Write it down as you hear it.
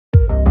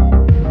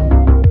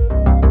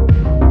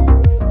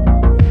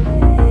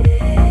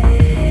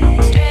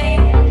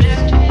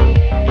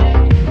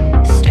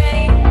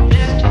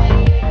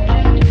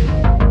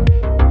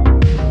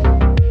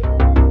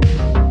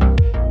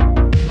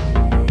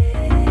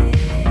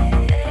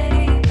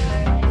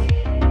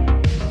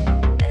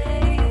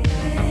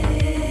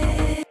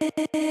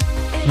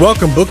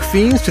Welcome, book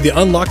fiends, to the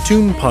Unlocked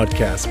Tomb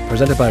podcast,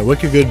 presented by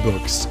Wicked Good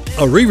Books,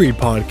 a reread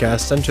podcast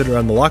centered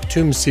around the Locked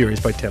Tomb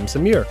series by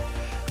Tamsin Muir.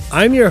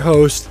 I'm your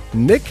host,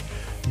 Nick,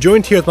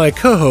 joined here with my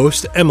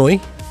co-host, Emily.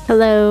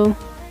 Hello.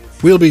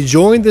 We'll be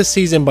joined this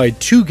season by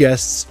two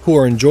guests who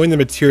are enjoying the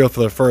material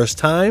for the first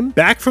time.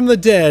 Back from the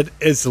dead,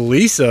 it's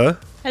Lisa.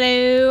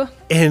 Hello.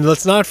 And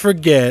let's not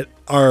forget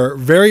our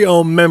very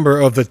own member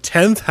of the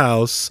 10th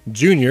House,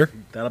 Junior.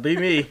 That'll be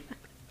me.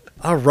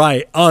 All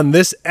right. On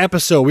this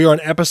episode, we are on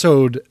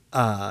episode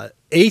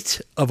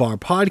 8 of our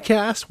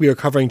podcast. We are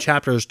covering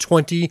chapters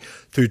 20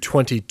 through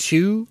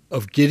 22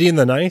 of Gideon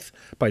the Ninth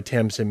by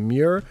Tamsin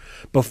Muir.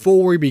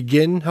 Before we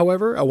begin,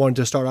 however, I wanted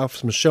to start off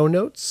with some show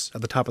notes at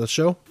the top of the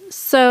show.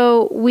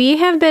 So we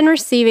have been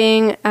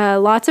receiving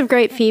lots of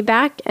great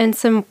feedback and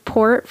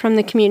support from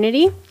the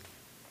community.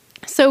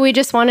 So we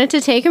just wanted to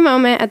take a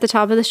moment at the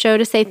top of the show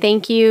to say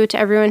thank you to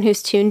everyone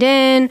who's tuned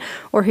in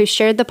or who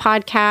shared the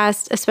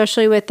podcast,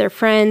 especially with their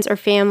friends or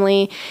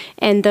family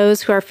and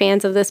those who are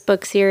fans of this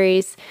book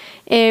series.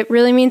 It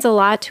really means a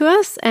lot to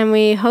us, and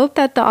we hope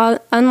that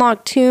the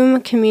Unlocked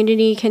Tomb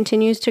community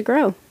continues to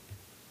grow.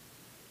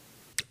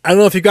 I don't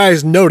know if you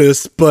guys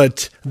noticed,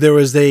 but there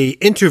was a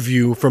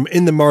interview from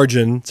In the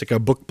Margin, it's like a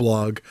book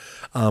blog,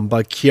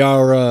 by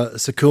Kiara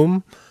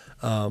Sakum.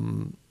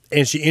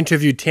 And she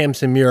interviewed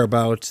Tamsin Muir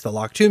about the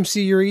Locked Tomb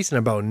series and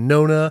about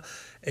Nona.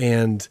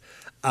 And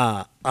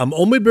I'm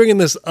only bringing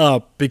this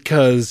up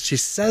because Tamsin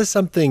says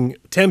something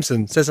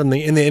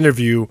in the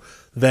interview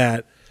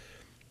that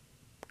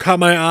caught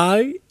my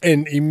eye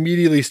and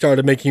immediately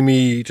started making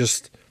me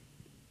just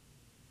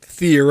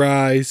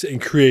theorize and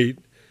create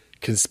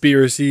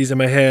conspiracies in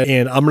my head.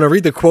 And I'm going to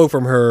read the quote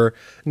from her.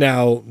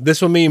 Now,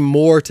 this will mean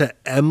more to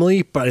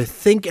Emily, but I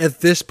think at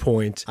this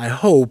point, I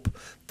hope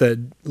that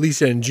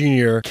Lisa and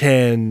Junior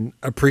can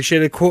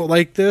appreciate a quote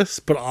like this,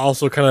 but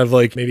also kind of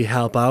like maybe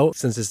help out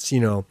since it's,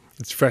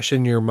 it's fresh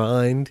in your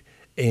mind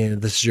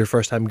and this is your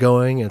first time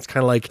going. And it's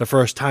kind of like the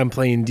first time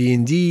playing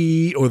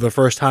D&D or the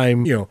first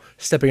time,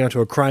 stepping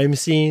onto a crime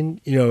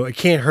scene. It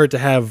can't hurt to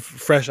have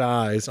fresh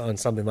eyes on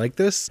something like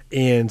this.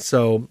 And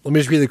so let me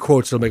just read the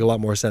quotes. It'll make a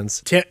lot more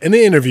sense. In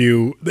the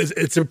interview,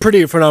 it's a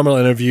pretty phenomenal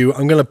interview.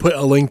 I'm going to put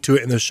a link to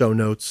it in the show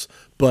notes.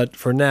 But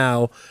for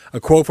now, a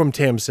quote from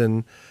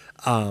Tamsin.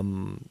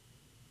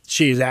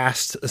 She is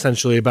asked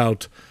essentially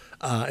about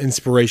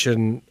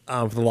inspiration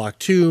for the Locked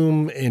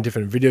Tomb and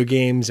different video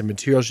games and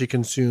material she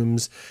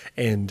consumes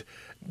and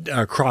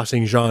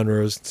crossing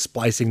genres,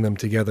 splicing them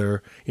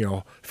together,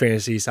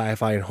 fantasy,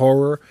 sci-fi, and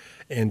horror.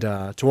 And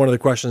to one of the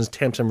questions,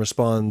 Tamsin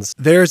responds,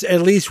 "There's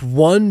at least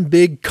one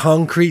big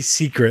concrete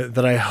secret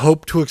that I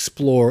hope to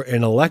explore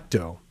in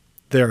Alecto.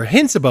 There are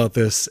hints about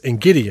this in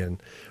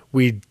Gideon.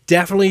 We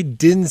definitely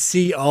didn't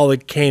see all the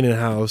Canaan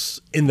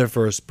House in the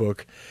first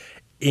book.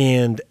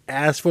 And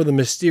as for the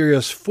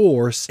mysterious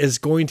force, it's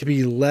going to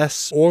be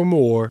less or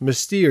more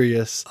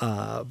mysterious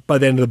by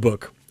the end of the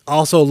book.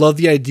 Also, love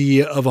the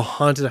idea of a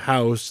haunted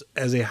house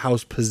as a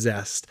house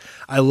possessed.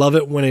 I love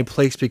it when a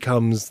place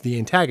becomes the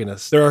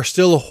antagonist. There are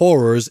still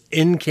horrors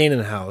in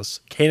Canaan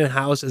House. Canaan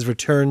House is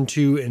returned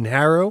to in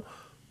Harrow,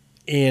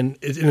 and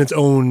it's in its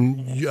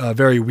own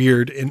very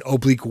weird and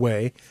oblique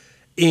way,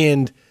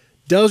 and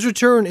does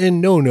return in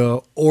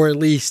Nona, or at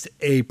least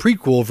a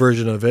prequel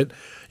version of it.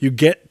 You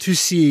get to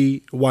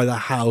see why the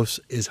house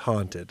is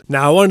haunted."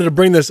 Now, I wanted to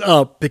bring this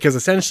up because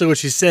essentially what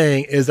she's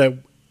saying is that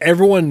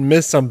everyone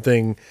missed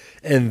something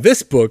in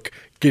this book,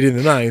 Gideon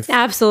the Ninth.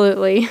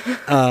 Absolutely.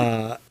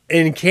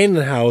 In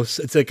Canaan House,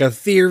 it's like a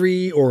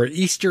theory or an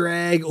Easter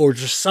egg or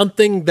just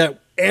something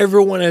that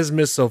everyone has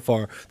missed so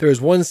far. There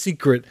is one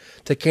secret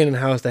to Canaan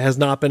House that has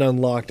not been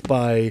unlocked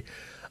by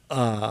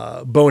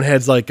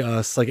boneheads like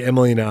us, like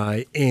Emily and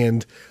I,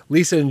 and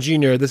Lisa and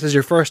Junior. This is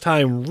your first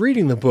time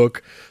reading the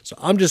book, so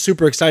I'm just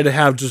super excited to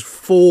have just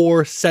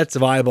 4 sets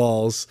of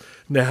eyeballs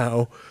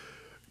now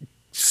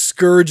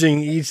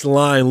scourging each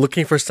line,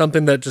 looking for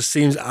something that just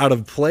seems out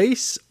of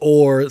place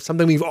or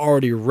something we've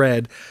already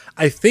read.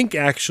 I think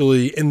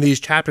actually in these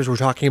chapters we're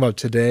talking about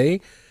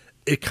today,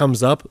 it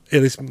comes up,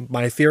 at least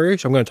my theory,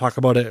 so I'm going to talk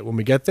about it when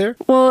we get there.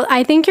 Well,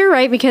 I think you're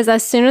right, because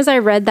as soon as I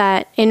read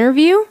that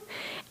interview,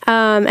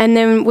 and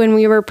then when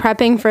we were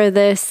prepping for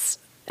this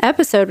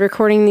episode,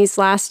 recording these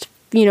last,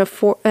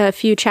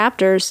 few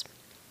chapters,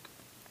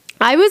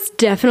 I was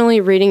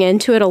definitely reading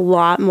into it a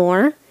lot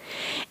more.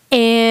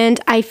 And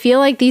I feel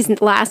like these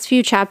last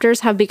few chapters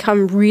have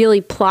become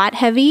really plot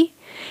heavy.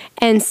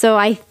 And so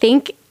I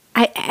think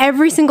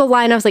every single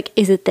line I was like,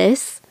 is it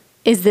this?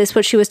 Is this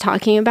what she was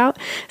talking about?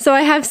 So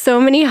I have so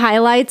many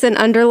highlights and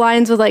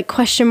underlines with like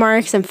question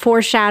marks and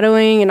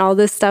foreshadowing and all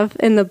this stuff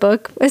in the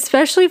book,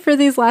 especially for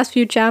these last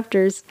few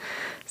chapters.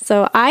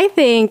 So I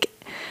think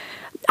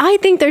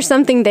there's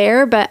something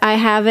there, but I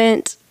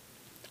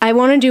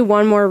want to do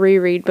one more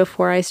reread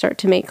before I start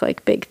to make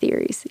like big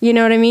theories. You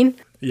know what I mean?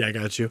 Yeah, I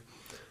got you.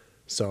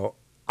 So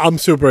I'm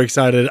super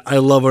excited. I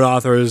love when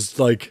authors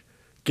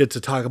get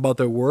to talk about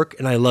their work,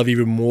 and I love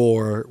even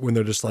more when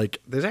they're just like,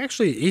 there's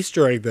actually an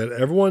Easter egg that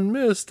everyone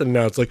missed, and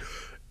now it's like,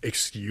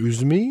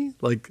 excuse me?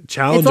 Like,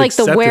 challenge It's like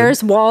accepted. the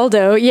Where's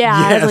Waldo. Yeah,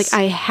 I was Yes.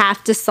 like, I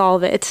have to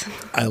solve it.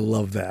 I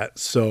love that.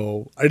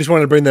 So I just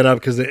wanted to bring that up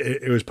because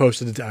it was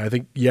posted, I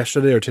think,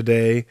 yesterday or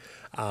today.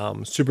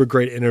 Super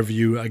great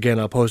interview. Again,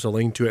 I'll post a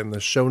link to it in the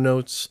show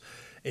notes.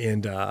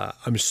 And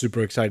I'm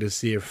super excited to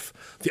see if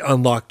the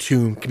Unlocked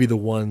Tomb can be the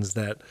ones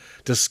that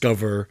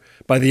discover,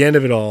 by the end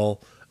of it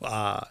all,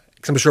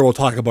 because I'm sure we'll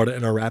talk about it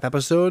in our wrap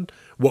episode,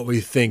 what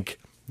we think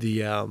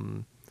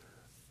the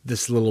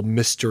this little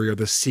mystery or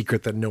the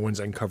secret that no one's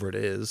uncovered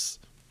is.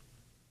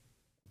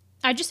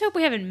 I just hope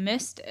we haven't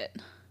missed it.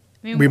 I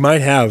mean, We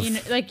might have.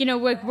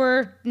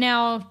 We're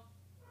now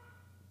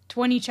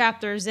 20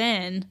 chapters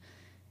in,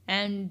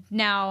 and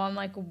now I'm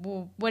like,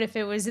 well, what if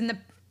it was in the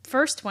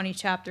first 20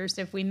 chapters?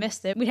 If we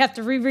missed it, we'd have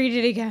to reread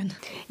it again.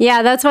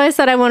 Yeah, that's why I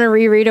said I want to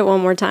reread it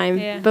one more time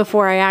Yeah.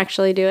 before I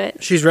actually do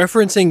it. She's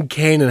referencing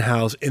Canaan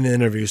House in the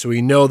interview, so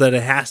we know that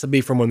it has to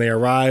be from when they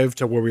arrived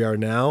to where we are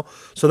now.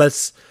 So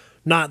that's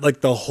not like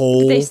the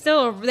whole.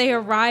 They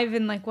arrive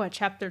in like what,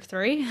 chapter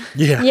 3?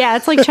 Yeah. Yeah,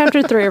 it's like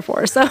chapter 3 or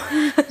 4. So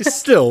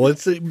Still,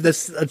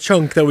 that's a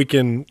chunk that we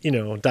can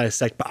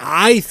dissect. But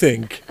I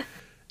think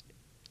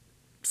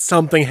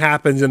something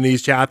happens in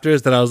these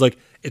chapters that I was like,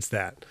 it's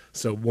that.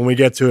 So when we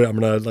get to it, I'm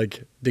gonna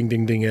like ding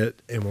ding ding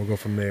it, and we'll go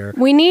from there.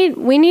 we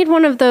need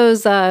one of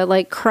those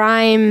like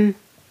crime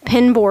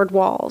pinboard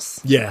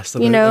walls. Yes,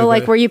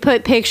 Like where you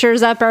put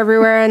pictures up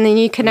everywhere and then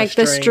you connect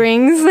the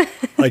string. strings.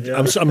 like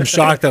I'm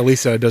shocked that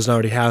Lisa doesn't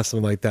already have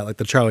something like that, like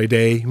the Charlie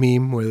Day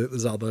meme where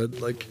there's all the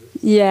like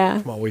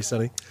Yeah. Always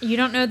Sunny. You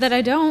don't know that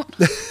I don't.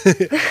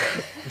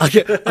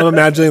 I'm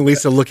imagining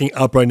Lisa looking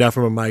up right now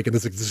from a mic, and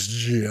there's like this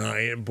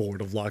giant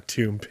board of Locked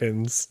Tomb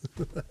pins.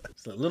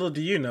 So little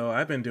do you know,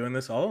 I've been doing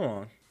this all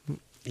along.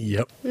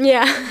 Yep.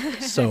 Yeah.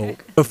 So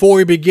before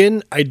we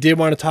begin, I did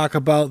want to talk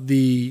about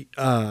the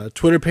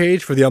Twitter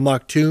page for the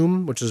Unlocked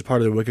Tomb, which is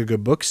part of the Wicked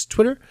Good Books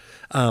Twitter.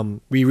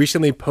 We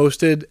recently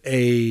posted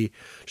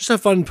just a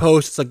fun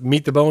post. It's like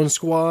Meet the Bone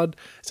Squad.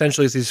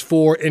 Essentially, it's these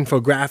 4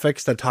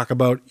 infographics that talk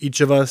about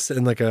each of us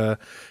in like a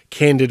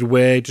candid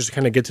way, just to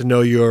kind of get to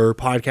know your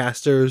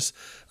podcasters.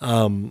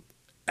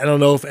 I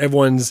don't know if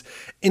everyone's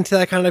into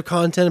that kind of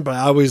content, but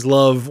I always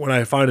love when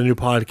I find a new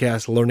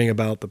podcast learning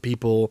about the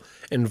people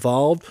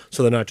involved.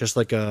 So they're not just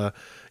like a,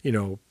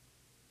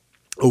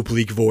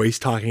 oblique voice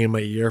talking in my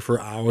ear for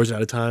hours at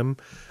a time.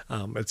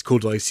 It's cool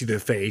to like see their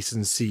face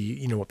and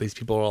see, what these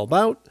people are all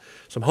about.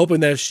 So I'm hoping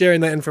that sharing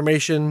that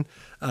information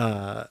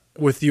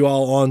with you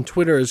all on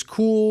Twitter is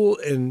cool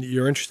and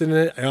you're interested in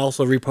it. I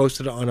also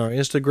reposted it on our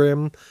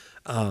Instagram,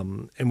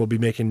 and we'll be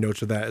making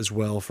notes of that as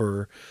well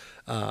for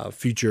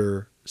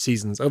future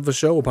seasons of the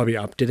show. We'll probably be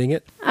updating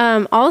it.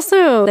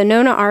 Also, the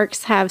Nona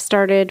arcs have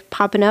started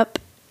popping up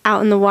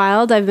out in the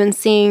wild. I've been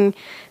seeing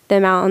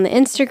them out on the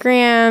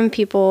Instagram.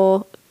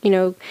 People,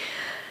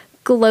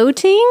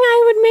 gloating,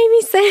 I would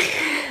maybe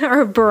say,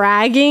 or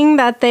bragging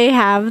that they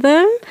have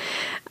them.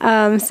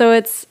 So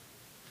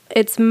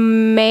it's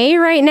May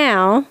right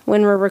now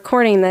when we're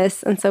recording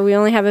this, and so we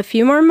only have a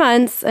few more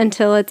months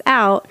until it's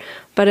out,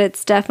 but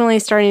it's definitely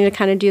starting to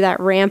kind of do that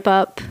ramp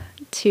up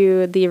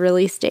to the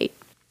release date.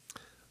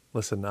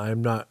 Listen, I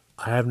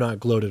have not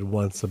gloated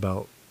once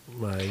about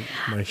my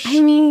I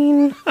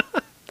mean,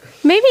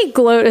 maybe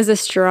gloat is a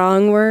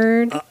strong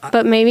word,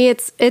 but maybe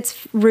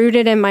it's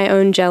rooted in my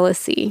own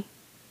jealousy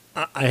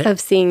of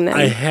seeing them.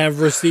 I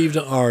have received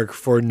an arc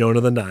for Nona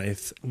the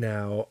Ninth.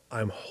 Now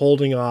I'm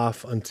holding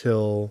off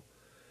until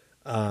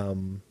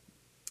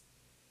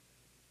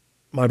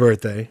my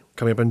birthday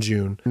coming up in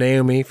June.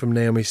 Naomi from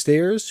Naomi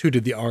Stairs, who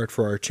did the art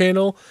for our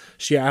channel,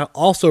 she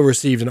also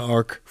received an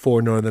arc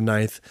for Nona the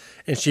Ninth,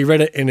 and she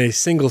read it in a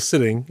single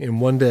sitting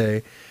in one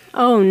day.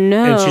 Oh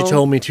no. And she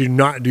told me to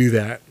not do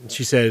that.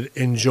 She said,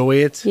 enjoy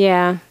it.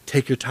 Yeah.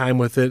 Take your time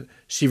with it.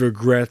 She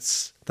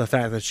regrets the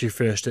fact that she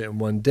finished it in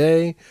one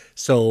day.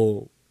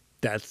 So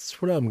that's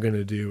what I'm going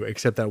to do,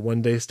 except that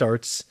one day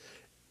starts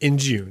in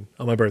June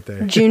on my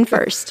birthday. June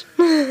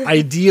 1st.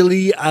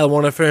 Ideally, I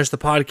want to finish the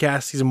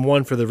podcast season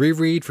 1 for the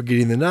reread for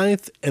Gideon the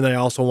Ninth. And I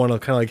also want to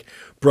kind of like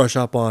brush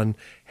up on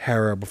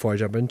Hera before I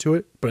jump into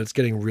it, but it's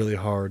getting really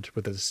hard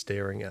with it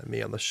staring at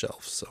me on the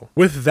shelf. So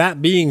with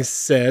that being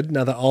said,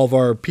 now that all of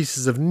our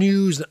pieces of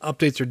news and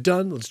updates are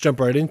done, let's jump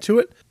right into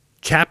it.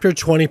 Chapter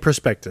 20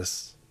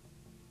 Prospectus.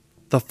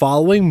 The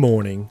following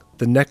morning,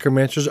 the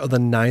necromancers of the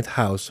Ninth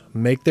House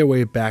make their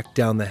way back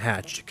down the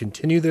hatch to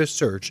continue their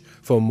search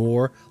for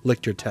more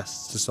Lictor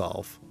tests to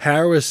solve.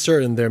 Harrow is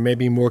certain there may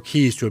be more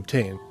keys to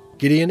obtain.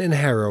 Gideon and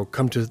Harrow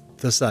come to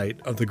the site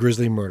of the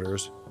grisly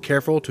murders,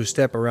 careful to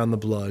step around the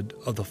blood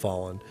of the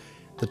fallen.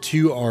 The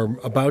two are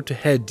about to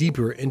head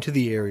deeper into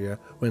the area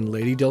when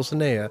Lady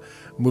Dulcinea,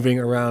 moving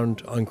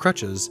around on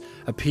crutches,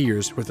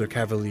 appears with her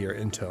cavalier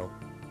in tow.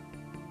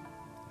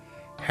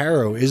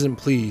 Harrow isn't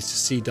pleased to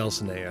see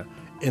Dulcinea,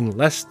 and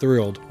less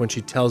thrilled when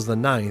she tells the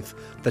Ninth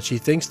that she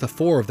thinks the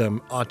 4 of them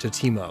ought to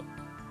team up.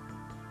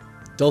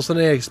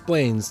 Dulcinea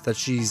explains that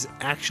she's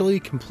actually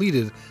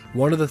completed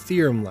one of the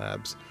theorem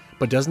labs,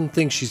 but doesn't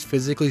think she's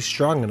physically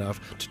strong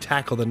enough to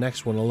tackle the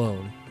next one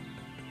alone.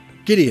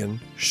 Gideon,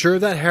 sure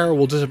that Hera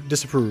will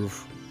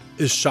disapprove,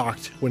 is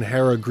shocked when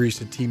Hera agrees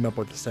to team up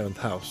with the 7th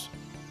House.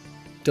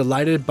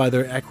 Delighted by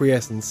their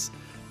acquiescence,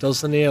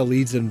 Dulcinea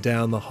leads them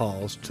down the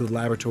halls to the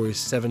laboratory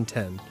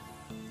 710.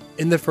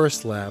 In the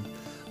first lab,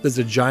 there's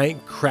a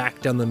giant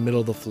crack down the middle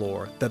of the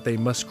floor that they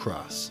must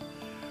cross.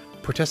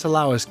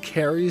 Protesilaus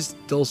carries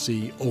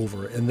Dulce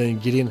over and then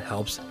Gideon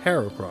helps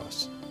Hera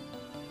cross.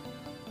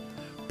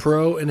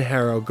 Pro and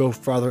Hera go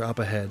farther up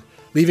ahead,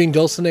 leaving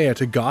Dulcinea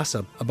to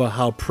gossip about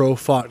how Pro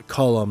fought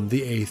Colum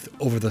the Eighth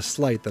over the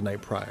slight the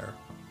night prior.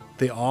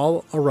 They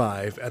all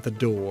arrive at the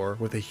door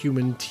with a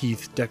human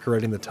teeth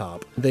decorating the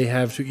top. They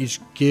have to each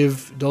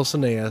give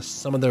Dulcinea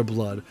some of their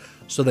blood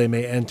so they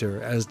may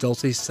enter, as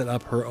Dulce set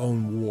up her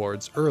own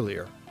wards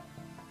earlier.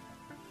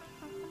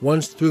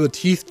 Once through the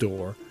teeth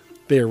door,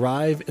 they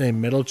arrive in a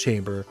metal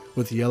chamber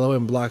with yellow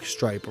and black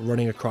stripe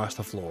running across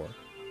the floor.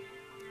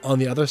 On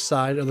the other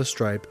side of the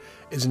stripe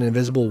is an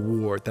invisible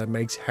ward that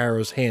makes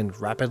Hera's hand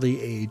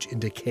rapidly age and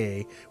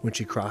decay when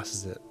she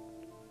crosses it.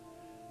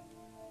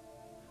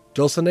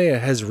 Dulcinea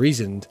has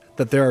reasoned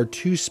that there are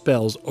 2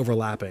 spells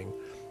overlapping.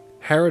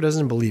 Hera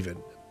doesn't believe it,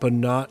 but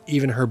not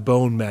even her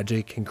bone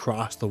magic can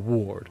cross the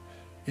ward,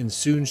 and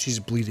soon she's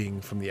bleeding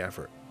from the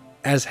effort.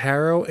 As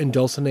Hera and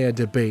Dulcinea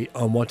debate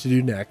on what to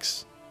do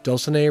next,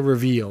 Dulcinea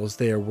reveals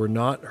they were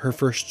not her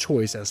first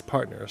choice as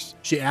partners.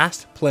 She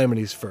asked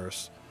Palamedes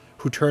first,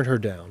 who turned her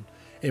down,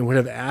 and would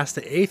have asked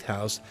the 8th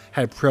House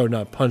had Pro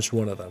not punched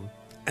one of them.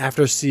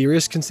 After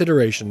serious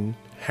consideration,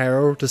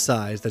 Hera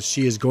decides that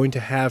she is going to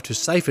have to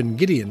siphon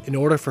Gideon in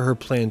order for her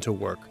plan to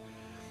work.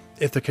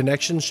 If the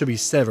connection should be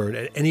severed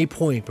at any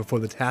point before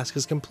the task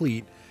is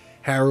complete,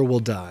 Hera will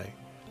die.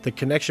 The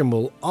connection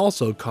will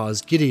also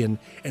cause Gideon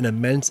an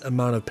immense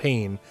amount of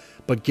pain,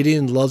 but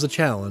Gideon loves a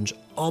challenge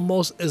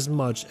almost as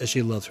much as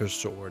she loves her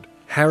sword.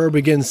 Hera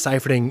begins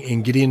siphoning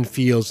and Gideon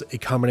feels a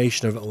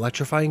combination of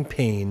electrifying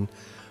pain,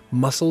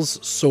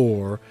 muscles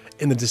sore,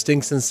 and the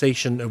distinct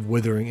sensation of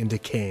withering and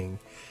decaying.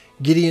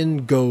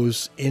 Gideon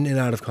goes in and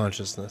out of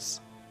consciousness.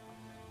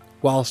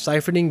 While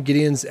siphoning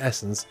Gideon's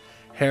essence,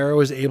 Hera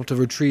is able to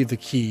retrieve the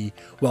key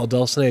while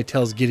Dulcinea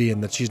tells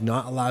Gideon that she's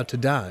not allowed to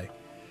die,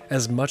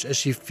 as much as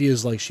she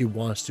feels like she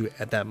wants to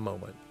at that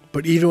moment.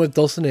 But even with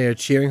Dulcinea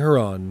cheering her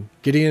on,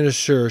 Gideon is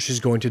sure she's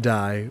going to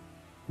die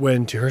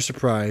when, to her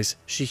surprise,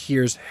 she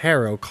hears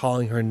Hera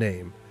calling her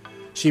name.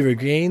 She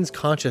regains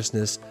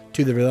consciousness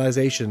to the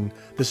realization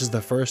this is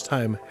the first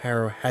time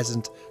Hera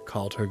hasn't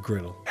called her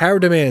Griddle. Hera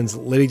demands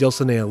Lady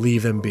Dulcinea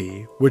leave them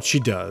be, which she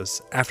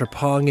does, after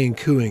pawing and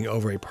cooing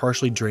over a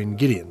partially drained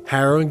Gideon.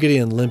 Hera and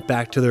Gideon limp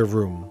back to their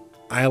room.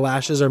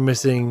 Eyelashes are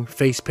missing,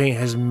 face paint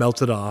has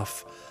melted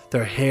off,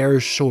 their hair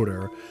is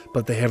shorter,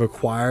 but they have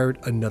acquired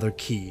another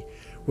key,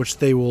 which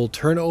they will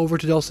turn over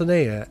to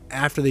Dulcinea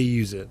after they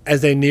use it.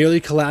 As they nearly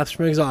collapse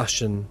from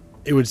exhaustion,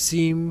 it would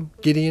seem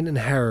Gideon and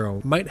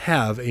Hera might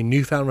have a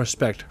newfound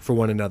respect for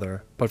one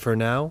another, but for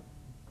now,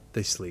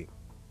 they sleep.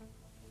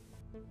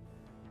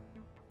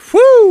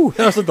 Woo!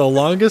 That was like the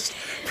longest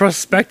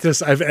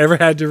prospectus I've ever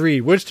had to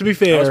read, which, to be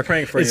fair, I was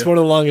praying for it's you. one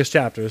of the longest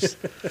chapters.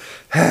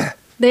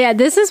 Yeah,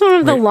 this is one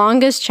of the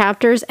longest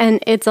chapters,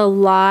 and it's a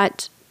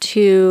lot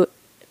to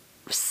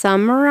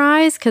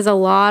summarize because a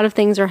lot of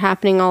things are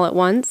happening all at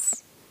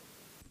once.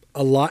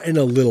 A lot and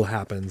a little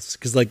happens,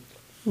 because like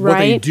what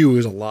they Right. do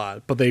is a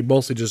lot, but they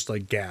mostly just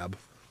like gab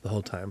the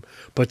whole time.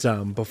 But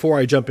before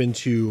I jump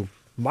into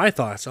my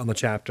thoughts on the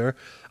chapter,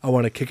 I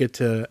want to kick it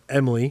to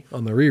Emily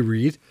on the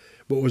reread.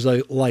 What was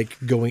I like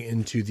going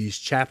into these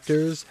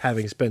chapters,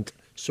 having spent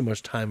so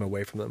much time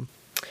away from them?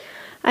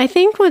 I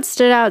think what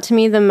stood out to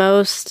me the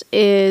most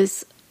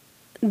is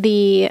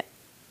a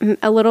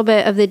little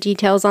bit of the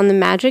details on the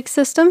magic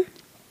system.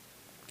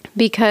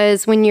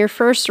 Because when you're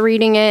first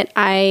reading it,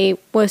 I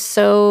was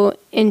so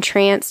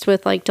entranced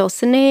with like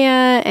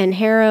Dulcinea and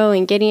Hera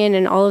and Gideon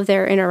and all of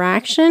their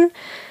interaction.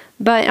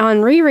 But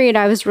on reread,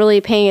 I was really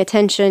paying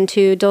attention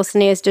to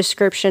Dulcinea's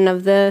description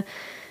of the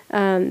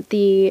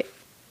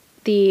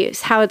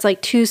how it's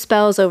like 2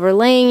 spells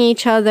overlaying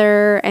each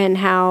other, and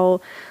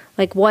how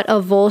like what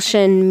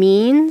avulsion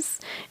means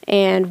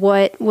and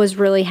what was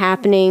really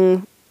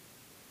happening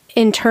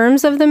in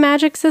terms of the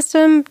magic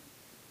system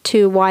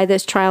to why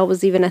this trial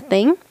was even a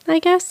thing, I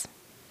guess.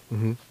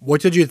 Mm-hmm. What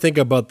did you think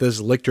about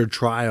this Lictor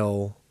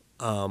trial,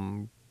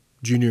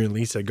 Junior and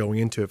Lisa going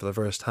into it for the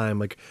first time?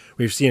 Like,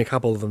 we've seen a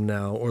couple of them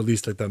now, or at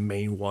least like the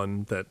main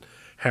one that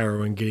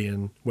Hera and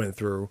Gideon went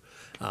through,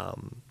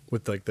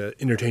 with like the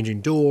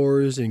interchanging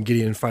doors and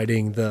Gideon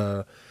fighting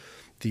the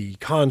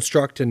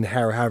construct and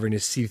Hera having to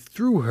see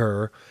through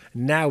her.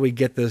 Now we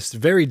get this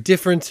very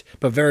different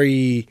but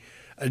very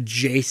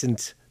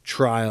adjacent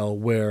trial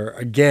where,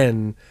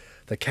 again,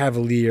 the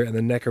Cavalier and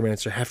the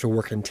Necromancer have to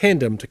work in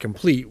tandem to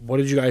complete. What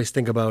did you guys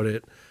think about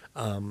it?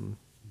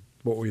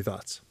 What were your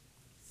thoughts?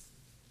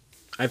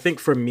 I think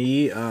for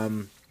me,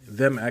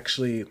 them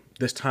actually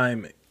this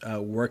time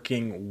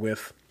working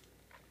with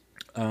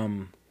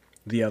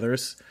the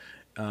others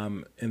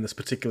in this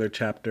particular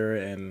chapter,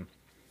 and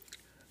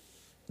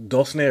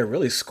Dulcinea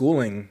really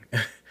schooling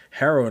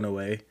Hera in a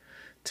way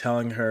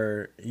telling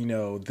her,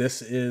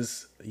 this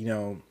is,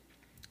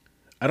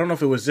 I don't know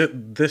if it was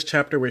this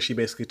chapter where she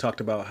basically talked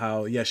about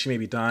how, yeah, she may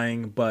be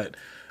dying, but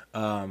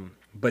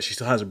she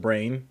still has a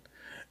brain,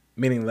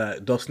 meaning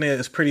that Dulcinea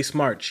is pretty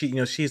smart.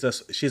 She's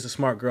a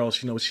smart girl.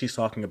 She knows what she's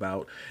talking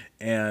about,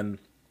 and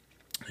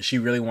she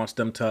really wants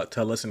them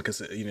to listen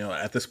because,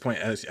 at this point,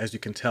 as you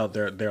can tell,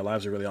 their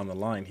lives are really on the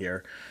line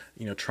here,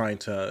 trying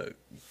to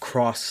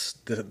cross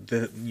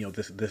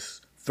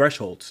this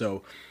threshold.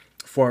 So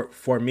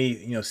for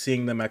me,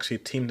 seeing them actually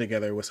team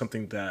together was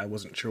something that I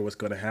wasn't sure was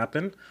going to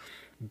happen,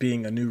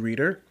 being a new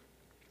reader.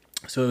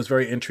 So it was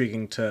very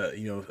intriguing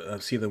to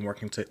see them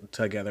working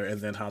together, and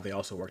then how they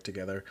also work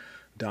together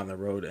down the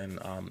road,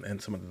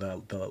 and some of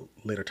the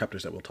later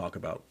chapters that we'll talk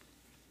about.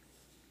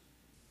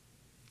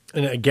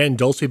 And again,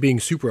 Dulce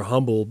being super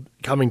humble,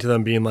 coming to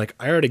them being like,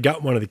 I already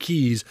got one of the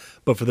keys,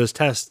 but for this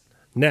test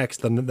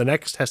the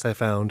next test I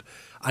found,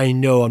 I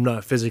know I'm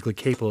not physically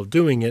capable of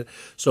doing it,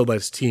 so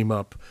let's team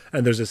up.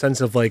 And there's a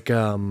sense of like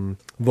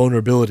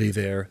vulnerability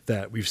there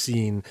that we've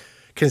seen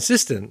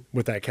consistent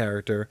with that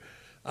character.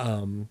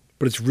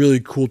 But it's really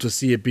cool to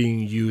see it being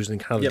used in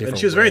kind of a different way. And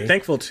she was very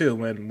thankful too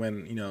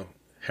when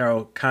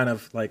Harrow kind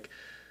of like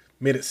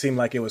made it seem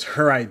like it was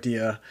her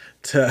idea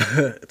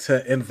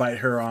to invite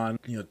her on,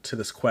 to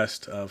this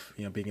quest of,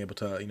 being able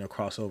to,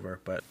 cross over.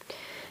 But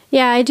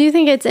yeah, I do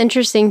think it's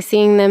interesting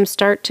seeing them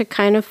start to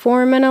kind of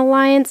form an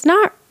alliance.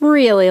 Not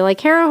really. Like,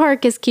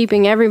 Harrowhark is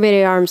keeping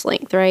everybody at arm's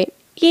length, right?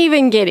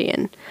 Even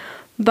Gideon.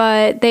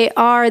 But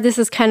this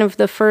is kind of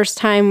the first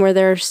time where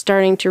they're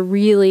starting to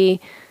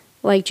really,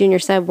 like Junior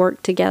said,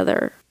 work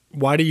together.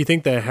 Why do you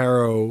think that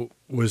Harrow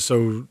was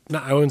so,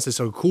 I wouldn't say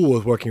so cool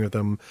with working with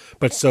them,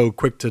 but so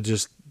quick to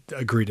just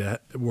agree to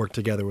work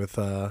together with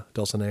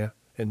Dulcinea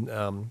and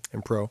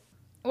Pro?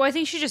 Well, I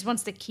think she just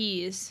wants the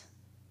keys.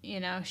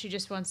 She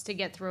just wants to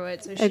get through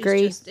it. So she's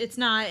Agree.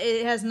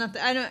 it has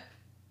nothing. I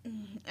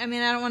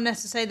don't want to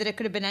say that it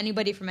could have been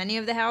anybody from any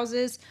of the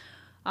houses.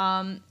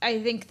 I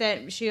think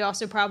that she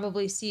also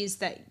probably sees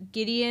that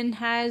Gideon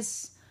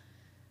has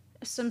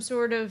some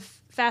sort of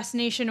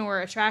fascination or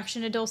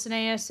attraction to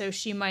Dulcinea, so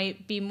she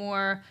might be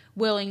more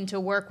willing to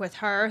work with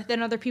her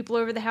than other people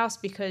over the house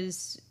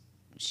because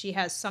she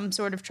has some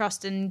sort of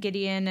trust in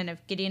Gideon, and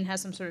if Gideon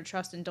has some sort of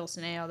trust in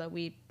Dulcinea, although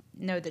we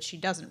know that she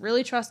doesn't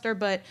really trust her,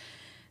 but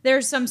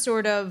there's some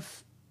sort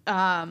of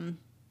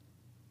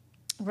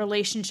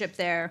relationship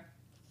there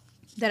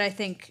that I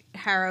think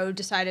Harrow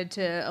decided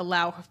to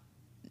allow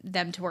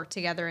them to work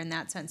together in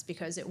that sense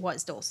because it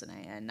was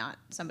Dulcinea and not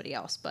somebody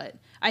else. But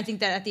I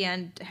think that at the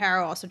end,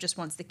 Harrow also just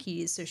wants the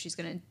keys, so she's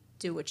going to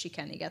do what she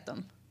can to get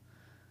them.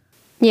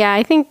 Yeah,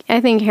 I think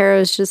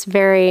Harrow's just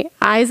very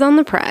eyes on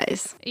the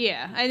prize.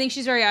 Yeah, I think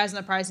she's very eyes on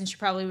the prize, and she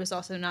probably was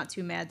also not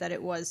too mad that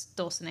it was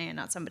Dulcinea and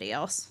not somebody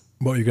else.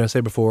 What were you going to say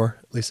before,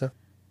 Lisa?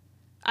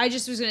 I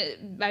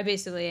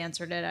basically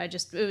answered it.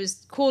 It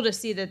was cool to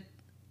see that,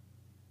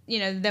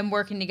 them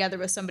working together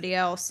with somebody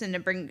else and to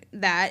bring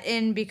that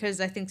in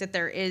because I think that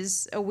there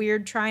is a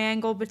weird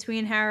triangle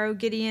between Harrow,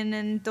 Gideon,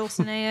 and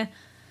Dulcinea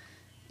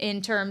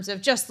in terms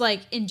of just like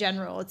in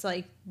general. It's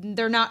like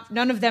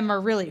none of them are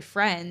really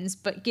friends,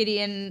 but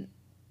Gideon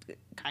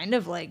kind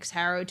of likes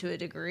Harrow to a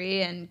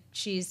degree and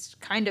she's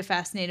kind of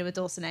fascinated with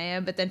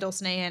Dulcinea, but then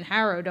Dulcinea and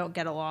Harrow don't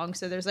get along.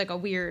 So there's like a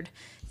weird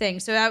thing.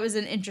 So that was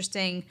an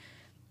interesting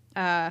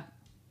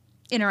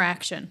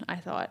interaction, I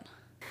thought.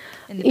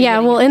 Yeah,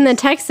 well, in the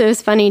text it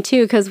was funny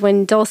too because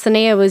when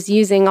Dulcinea was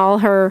using all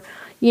her,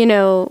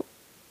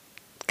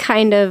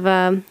 kind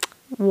of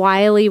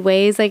wily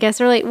ways, I guess,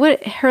 or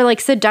like her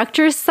like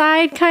seductress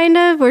side, kind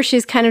of, where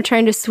she's kind of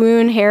trying to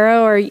swoon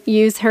Harrow or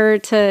use her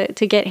to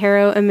get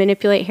Harrow and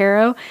manipulate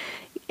Harrow.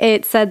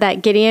 It said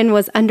that Gideon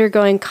was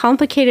undergoing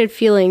complicated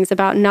feelings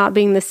about not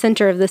being the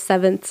center of the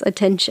Seventh's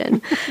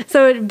attention.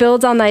 So it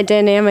builds on that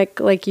dynamic,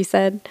 like you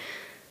said.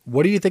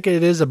 What do you think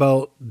it is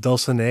about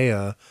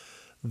Dulcinea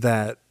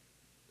that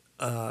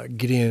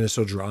Gideon is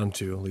so drawn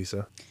to,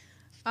 Lisa?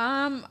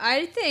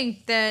 I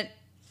think that,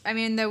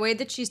 the way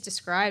that she's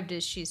described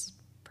is she's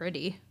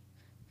pretty.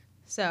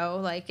 So,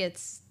 like,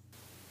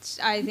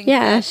 I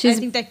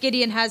think that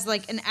Gideon has,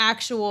 like, an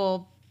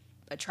actual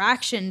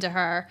attraction to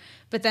her,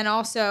 but then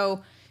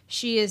also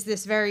she is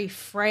this very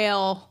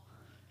frail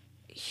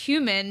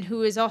human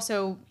who is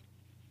also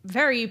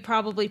very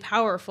probably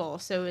powerful.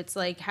 So it's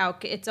like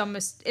it's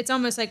almost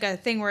like a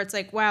thing where it's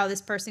like, wow,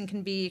 this person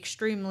can be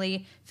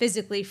extremely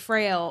physically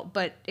frail,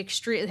 but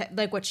extreme,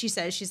 like what she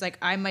says, she's like,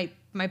 I might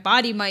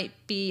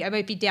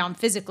be down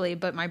physically,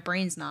 but my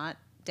brain's not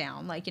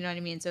down. Like, you know what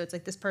I mean? So it's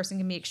like this person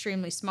can be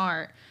extremely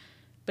smart,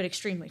 but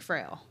extremely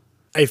frail.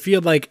 I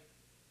feel like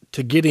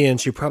to Gideon,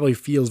 she probably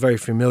feels very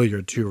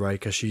familiar too, right?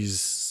 Because she's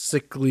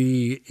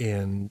sickly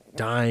and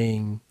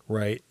dying,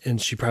 right?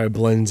 And she probably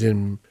blends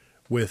in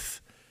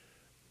with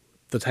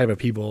the type of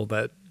people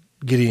that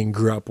Gideon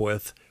grew up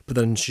with. But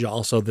then she's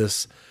also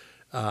this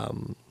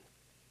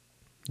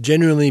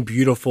genuinely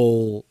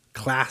beautiful,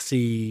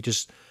 classy,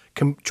 just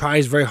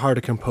tries very hard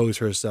to compose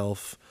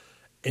herself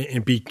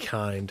and be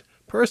kind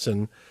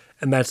person.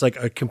 And that's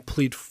like a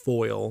complete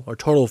foil or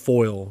total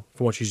foil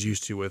from what she's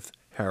used to with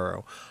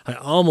Harrow. I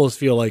almost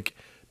feel like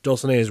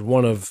Dulcinea is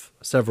one of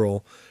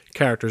several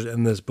characters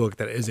in this book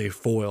that is a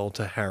foil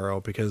to Harrow,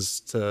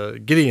 because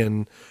to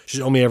Gideon, she's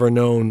only ever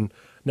known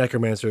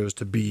necromancers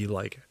to be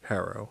like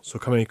Harrow. So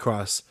coming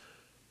across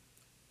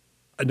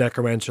a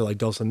necromancer like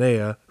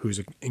Dulcinea, who's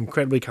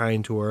incredibly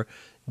kind to her,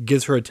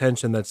 gives her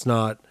attention that's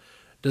not,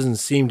 doesn't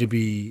seem to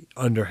be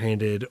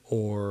underhanded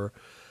or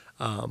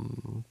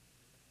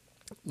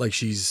like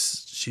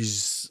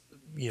she's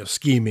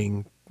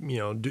scheming,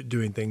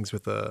 doing things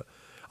with a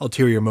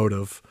ulterior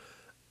motive.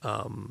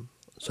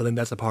 So I think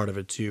that's a part of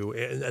it too.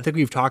 And I think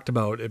we've talked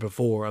about it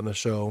before on the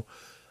show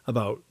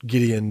about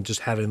Gideon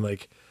just having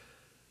like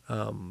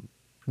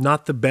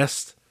not the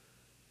best,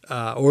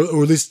 or at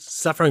least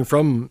suffering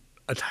from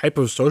a type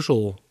of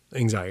social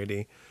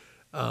anxiety.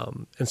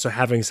 And so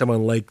having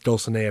someone like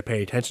Dulcinea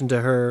pay attention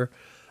to her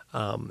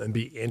and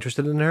be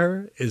interested in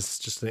her is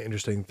just an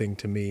interesting thing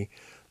to me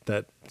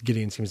that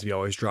Gideon seems to be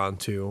always drawn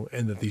to,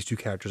 and that these two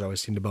characters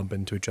always seem to bump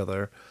into each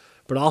other.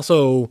 But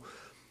also,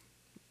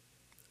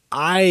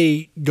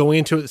 I, going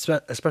into it,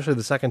 especially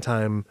the second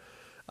time,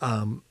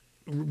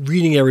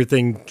 reading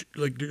everything,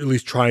 like at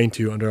least trying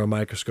to under a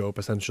microscope,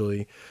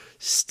 essentially,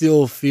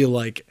 still feel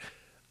like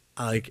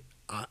Dulcinea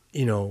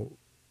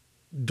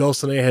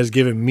has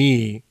given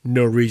me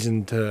no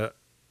reason to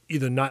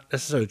either not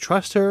necessarily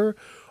trust her,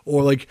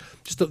 or like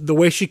just the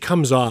way she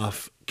comes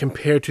off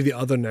compared to the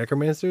other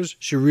necromancers.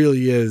 She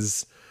really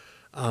is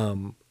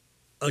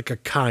like a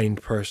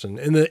kind person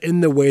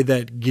in the way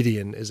that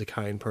Gideon is a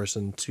kind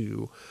person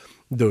to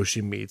those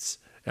she meets.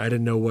 I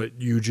didn't know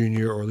what you,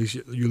 Junior, or at least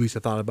you, Lisa,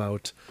 thought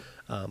about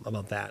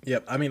that.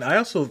 Yep. I mean, I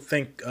also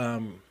think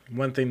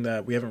one thing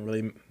that we haven't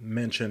really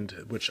mentioned,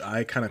 which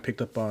I kind of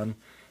picked up on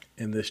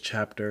in this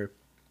chapter,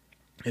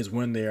 is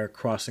when they are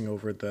crossing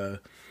over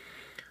the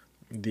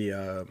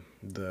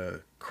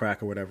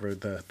crack or whatever,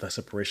 the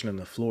separation in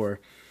the floor.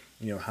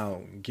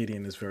 How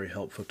Gideon is very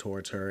helpful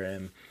towards her,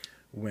 and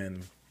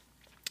when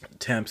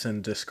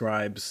Tamsin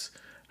describes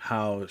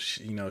how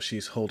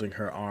she's holding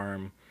her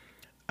arm,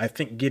 I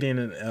think Gideon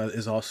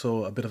is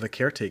also a bit of a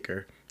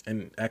caretaker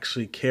and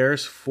actually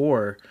cares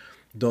for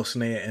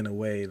Dulcinea in a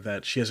way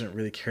that she hasn't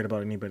really cared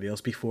about anybody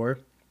else before.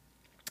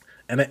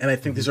 And I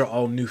think these are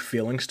all new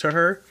feelings to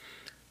her.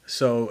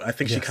 So I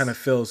think she kind of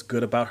feels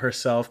good about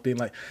herself, being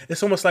like,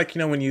 it's almost like,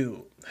 when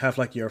you have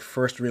like your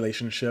first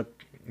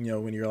relationship,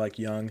 when you're like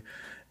young,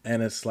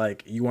 and it's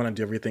like you want to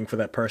do everything for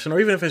that person, or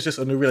even if it's just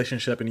a new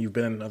relationship and you've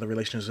been in other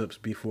relationships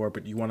before,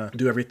 but you want to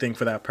do everything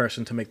for that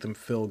person to make them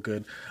feel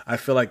good. I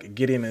feel like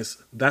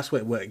that's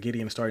what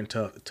Gideon is starting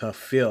to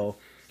feel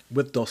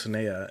with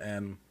Dulcinea,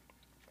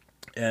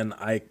 and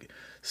I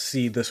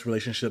see this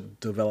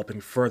relationship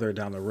developing further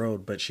down the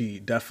road, but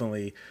she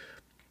definitely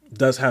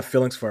does have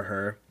feelings for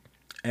her.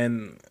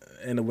 And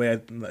in a way, I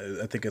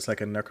think it's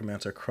like a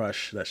necromancer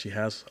crush that she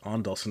has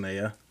on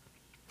Dulcinea.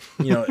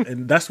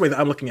 And that's the way that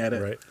I'm looking at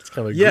it. Right. It's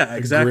kind of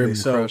exactly. Grim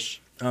So crush.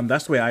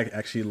 that's the way I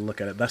actually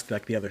look at it. That's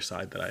like the other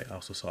side that I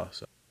also saw.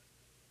 So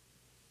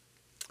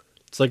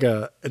It's like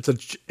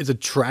it's a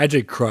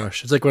tragic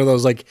crush. It's like one of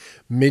those like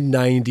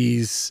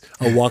mid-90s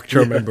A Walk to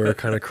Remember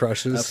kind of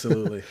crushes.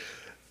 absolutely.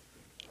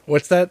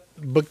 What's that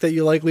book that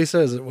you like, Lisa?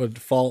 Is it what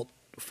Fault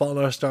in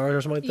Our Stars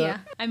or something like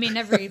that? Yeah, I mean,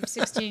 every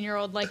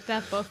 16-year-old liked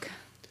that book.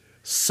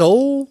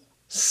 Soul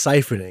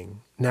siphoning.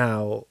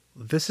 Now,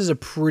 this is a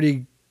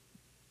pretty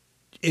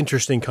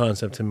interesting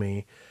concept to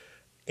me,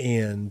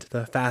 and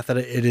the fact that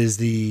it is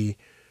the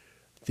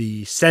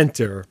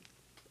center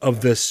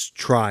of this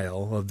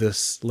trial, of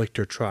this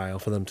Lichter trial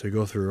for them to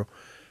go through.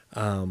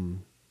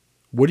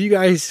 What do you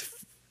guys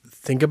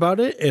think about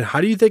it, and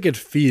how do you think it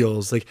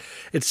feels? Like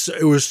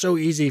it was so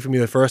easy for me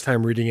the first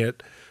time reading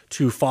it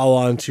to fall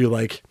onto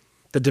like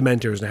the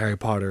Dementors in Harry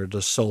Potter,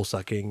 the soul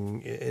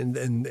sucking,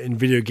 in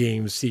video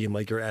games, seeing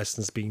like your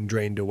essence being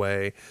drained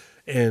away,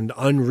 and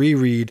on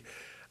reread,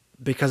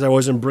 because I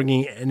wasn't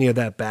bringing any of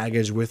that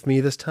baggage with me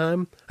this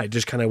time, I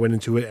just kind of went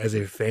into it as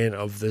a fan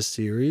of this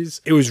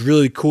series. It was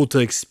really cool to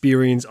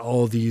experience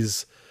all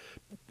these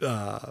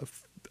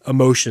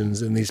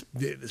emotions and these,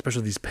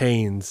 especially these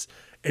pains,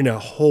 in a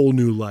whole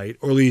new light,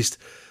 or at least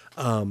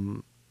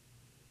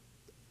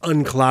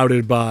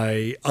unclouded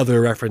by other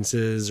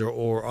references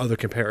or other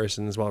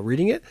comparisons while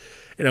reading it.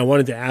 And I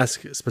wanted to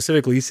ask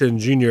specifically Lisa and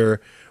Junior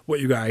what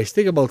you guys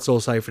think about soul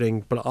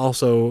siphoning, but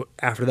also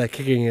after that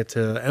kicking it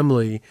to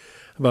Emily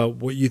about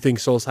what you think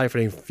soul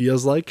siphoning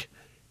feels like,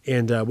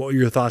 and what were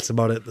your thoughts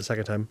about it the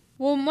second time?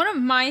 Well, one of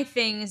my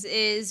things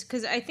is,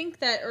 because I think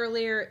that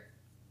earlier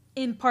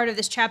in part of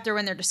this chapter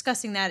when they're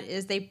discussing that,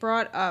 is they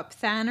brought up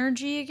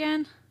Thanergy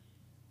again.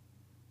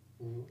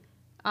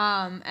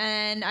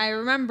 And I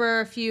remember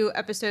a few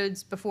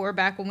episodes before,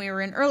 back when we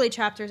were in early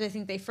chapters, I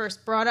think they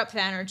first brought up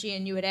Thanergy,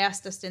 and you had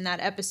asked us in that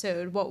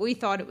episode what we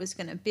thought it was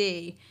going to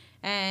be.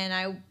 And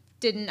I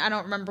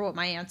don't remember what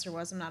my answer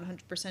was. I'm not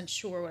 100%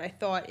 sure what I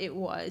thought it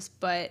was,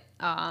 but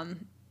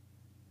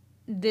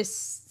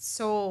this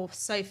soul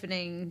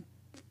siphoning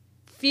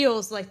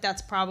feels like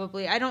that's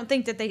probably. I don't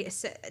think that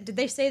did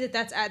they say that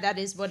that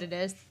is what it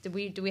is. Do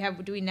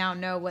we now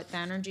know what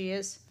Thanergy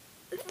is?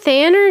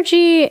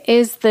 Thanergy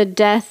is the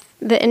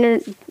inner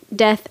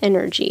death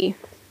energy,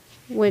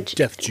 which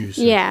Death juice.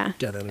 Yeah.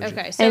 Death energy.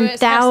 Okay, so and it has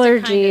to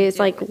Thalergy kind of is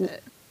deal like with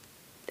it.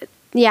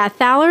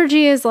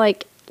 Thalergy is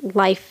like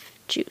life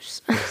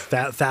juice.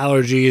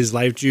 Thalergy is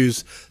life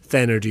juice.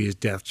 Thanergy is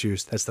death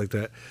juice. That's like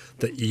the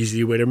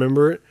easy way to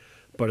remember it.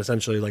 But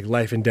essentially, like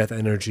life and death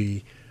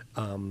energy,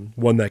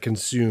 one that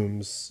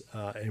consumes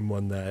and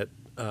one that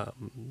I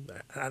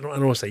don't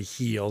want to say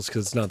heals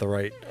because it's not the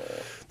right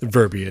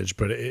verbiage,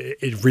 but it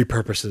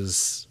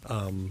repurposes.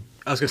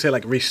 I was gonna say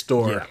like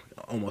restore, Yeah.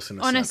 almost in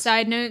a On a sense.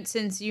 side note,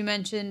 since you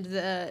mentioned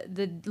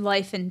the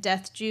life and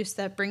death juice,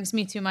 that brings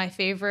me to my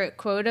favorite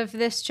quote of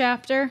this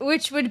chapter,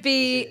 which would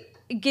be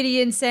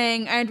Gideon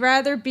saying, "I'd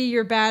rather be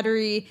your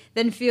battery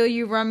than feel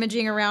you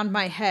rummaging around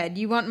my head.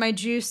 You want my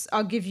juice?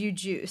 I'll give you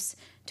juice."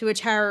 To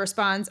which Hera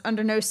responds,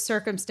 "Under no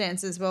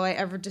circumstances will I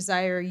ever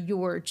desire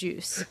your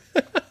juice."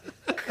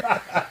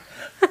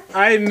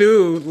 I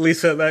knew,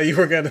 Lisa,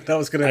 that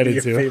was gonna I be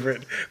did your too.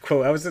 favorite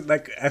quote. I was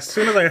like, as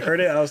soon as I heard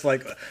it, I was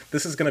like,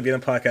 this is gonna be in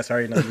the podcast. I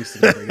already know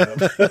Lisa's gonna bring it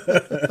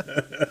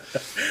up.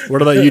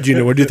 What about you,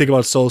 Gina? What do you think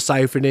about soul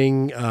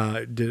siphoning?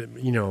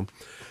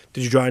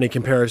 Did you draw any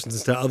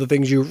comparisons to other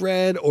things you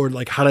read, or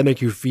like how did it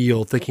make you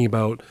feel thinking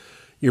about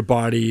your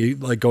body,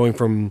 like going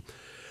from,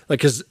 like,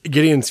 because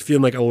Gideon's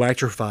feeling like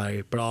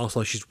electrified, but also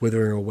like she's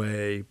withering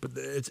away. But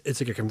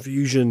it's like a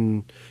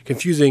confusing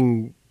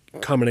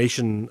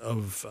combination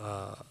of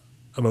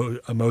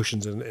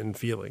emotions and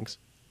feelings.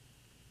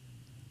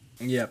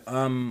 Yeah.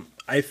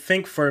 I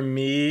think for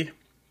me,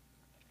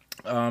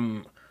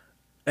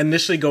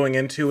 initially going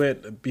into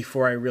it,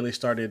 before I really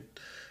started,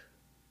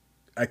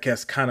 I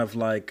guess, kind of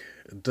like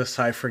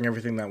deciphering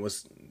everything that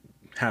was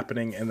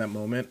happening in that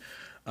moment,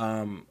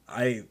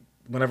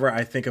 whenever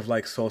I think of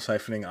like soul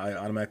siphoning, I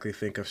automatically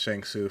think of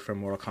Shang Tsung from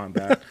Mortal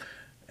Kombat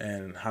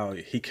and how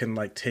he can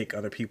like take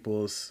other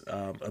people's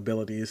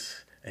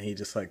abilities and he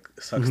just like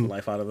sucks the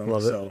life out of them.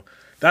 Love it. So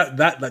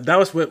that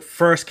was what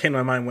first came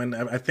to my mind when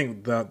I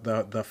think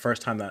the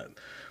first time that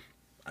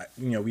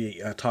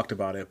we talked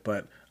about it.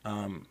 But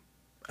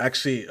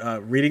actually,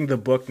 reading the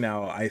book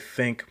now, I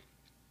think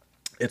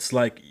it's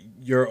like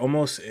you're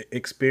almost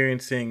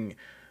experiencing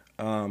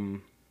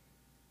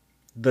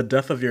the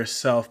death of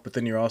yourself, but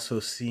then you're also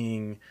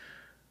seeing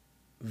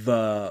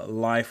the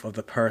life of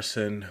the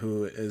person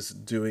who is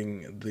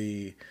doing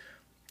the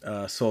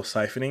soul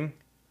siphoning.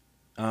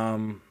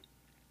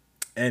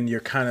 And you're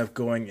kind of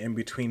going in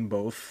between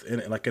both,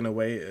 in a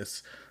way.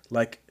 It's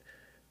like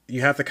you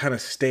have to kind of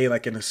stay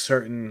like in a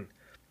certain,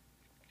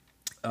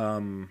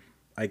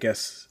 I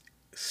guess,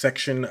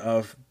 section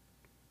of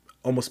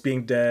almost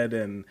being dead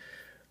and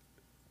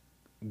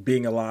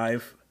being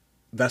alive.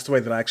 That's the way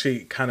that I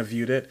actually kind of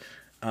viewed it.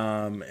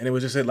 And it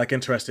was just like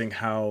interesting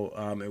how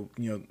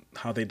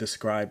how they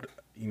described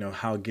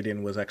how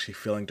Gideon was actually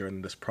feeling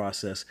during this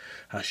process,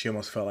 how she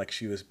almost felt like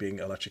she was being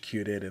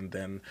electrocuted, and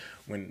then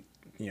when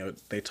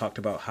they talked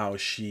about how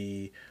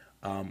she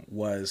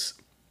was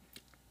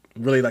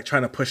really like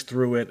trying to push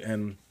through it,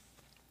 and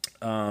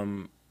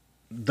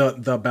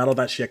the battle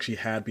that she actually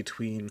had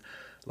between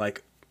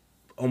like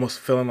almost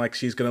feeling like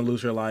she's gonna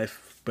lose her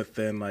life, but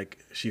then like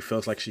she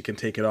feels like she can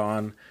take it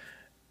on.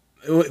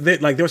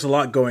 Like there was a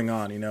lot going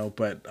on,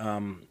 but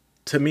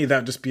to me that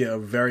would just be a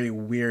very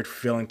weird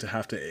feeling to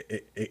have to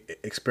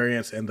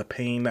experience, and the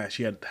pain that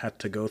she had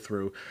to go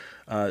through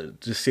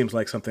just seems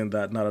like something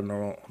that not a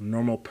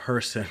normal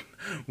person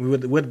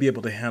would be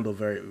able to handle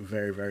very,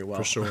 very, very well.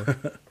 For sure.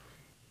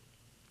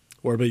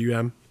 What about you,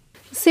 Em?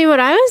 See, what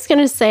I was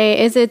gonna say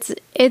is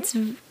it's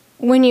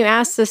when you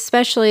ask,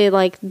 especially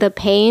like the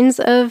pains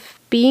of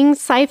being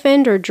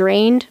siphoned or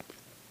drained.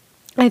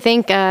 I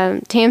think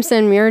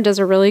Tamsin Muir does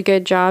a really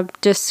good job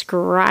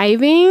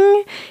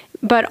describing,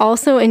 but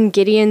also in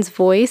Gideon's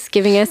voice,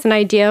 giving us an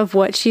idea of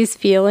what she's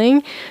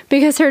feeling,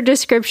 because her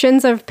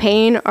descriptions of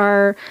pain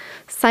are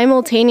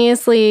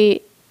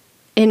simultaneously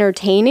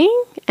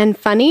entertaining and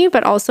funny,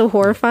 but also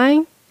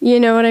horrifying. You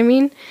know what I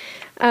mean?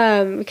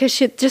 Because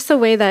just the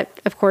way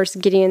that, of course,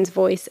 Gideon's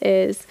voice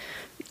is.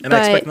 And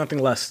I expect nothing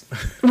less.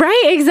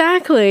 Right,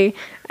 exactly.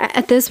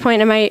 At this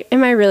point, am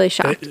I really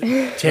shocked?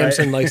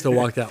 Tamsin likes to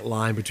walk that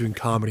line between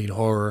comedy and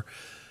horror,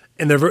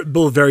 and they're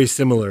both very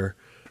similar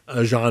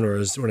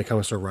genres when it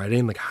comes to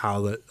writing, like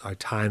how our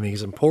timing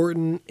is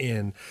important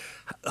and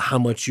how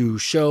much you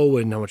show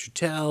and how much you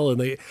tell,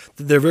 and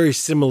they're very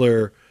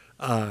similar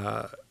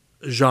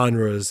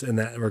genres in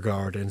that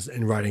regard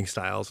and writing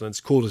styles. And it's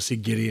cool to see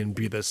Gideon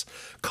be this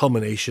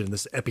culmination,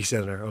 this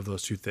epicenter of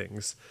those two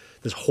things.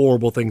 There's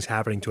horrible things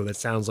happening to it that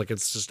sounds like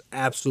it's just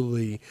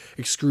absolutely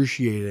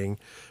excruciating,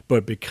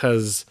 but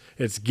because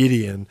it's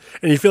Gideon,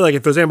 and you feel like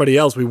if there's anybody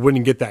else, we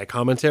wouldn't get that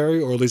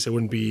commentary, or at least it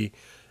wouldn't be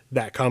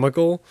that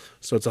comical.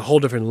 So it's a whole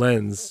different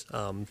lens,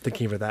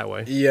 thinking of it that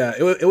way. Yeah,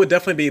 it would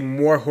definitely be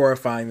more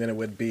horrifying than it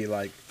would be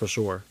like, For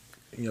sure.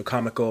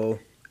 comical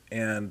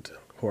and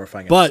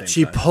horrifying. At the But same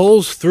she time.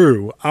 pulls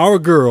through. Our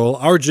girl,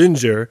 our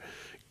Ginger,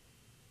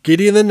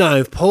 Gideon the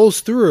Ninth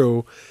pulls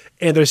through,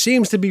 and there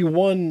seems to be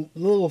one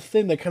little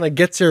thing that kind of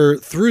gets her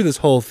through this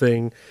whole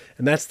thing,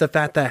 and that's the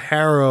fact that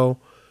Harrow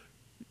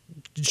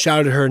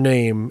shouted her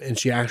name, and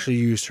she actually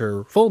used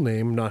her full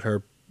name, not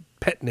her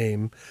pet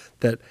name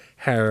that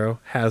Harrow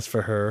has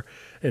for her.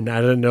 And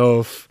I didn't know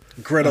if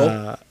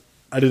Griddle.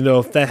 I didn't know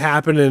if that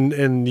happened,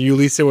 and you,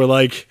 Lisa, were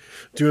like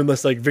doing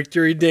this like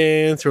victory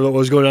dance, or what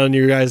was going on in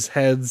your guys'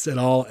 heads at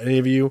all, any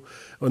of you,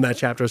 when that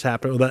chapter was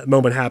happening, when that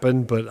moment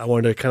happened. But I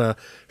wanted to kind of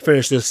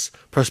finish this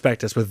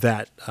prospectus with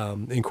that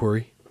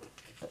inquiry.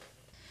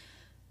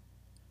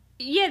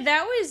 Yeah,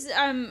 that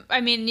was,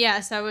 I mean,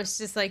 yes, I was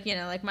just like, you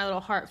know, like my little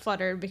heart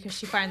fluttered because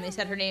she finally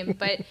said her name.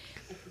 But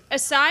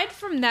aside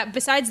from that,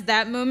 besides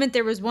that moment,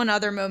 there was one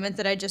other moment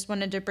that I just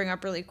wanted to bring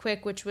up really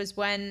quick, which was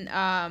when,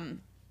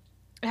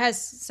 it has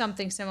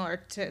something similar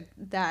to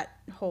that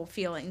whole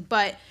feeling.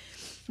 But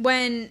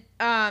when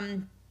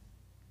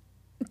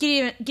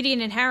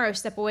Gideon and Harrow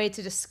step away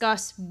to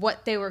discuss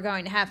what they were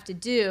going to have to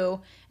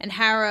do, and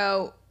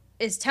Harrow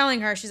is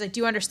telling her, she's like, do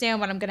you understand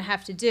what I'm going to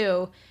have to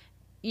do?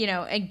 You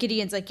know, and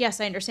Gideon's like,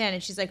 yes, I understand.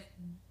 And she's like,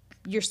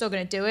 you're still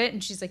going to do it?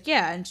 And she's like,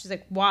 yeah. And she's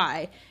like,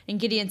 why? And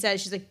Gideon says,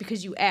 she's like,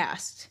 because you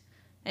asked.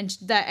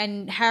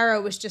 And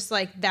Harrow was just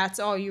like, that's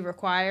all you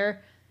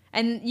require.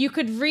 And you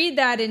could read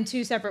that in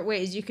two separate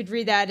ways. You could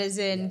read that as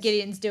in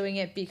Gideon's doing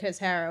it because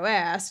Harrow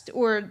asked,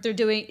 or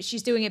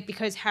she's doing it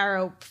because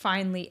Harrow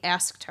finally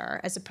asked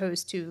her, as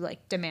opposed to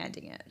like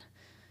demanding it.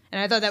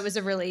 And I thought that was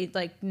a really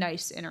like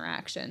nice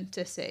interaction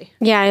to see.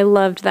 Yeah, I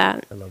loved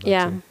that. I love that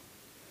yeah. too.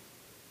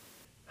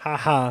 Ha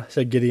ha,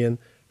 said Gideon.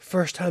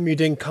 First time you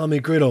didn't call me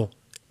Griddle.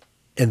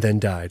 And then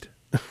died.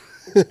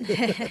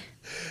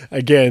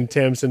 Again,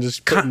 Tamsin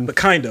just putting...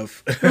 Kind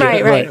of.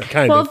 Right.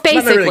 kind well, of.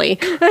 basically.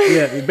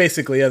 Yeah,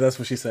 basically, yeah, that's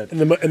what she said.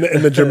 In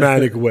the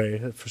dramatic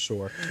way, for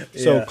sure.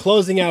 So Yeah.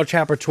 closing out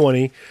chapter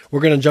 20, we're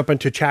going to jump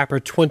into chapter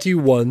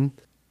 21.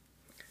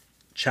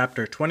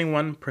 Chapter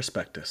 21,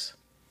 Prospectus.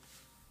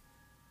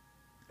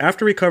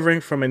 After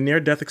recovering from a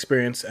near-death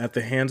experience at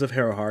the hands of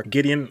Harrowheart,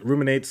 Gideon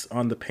ruminates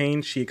on the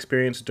pain she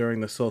experienced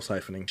during the soul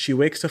siphoning. She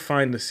wakes to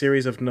find the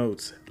series of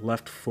notes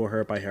left for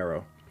her by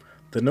Harrow.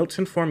 The notes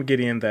inform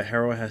Gideon that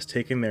Harrow has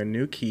taken their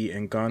new key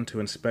and gone to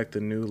inspect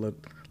the new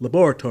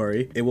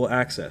laboratory it will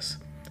access.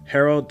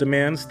 Harrow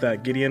demands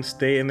that Gideon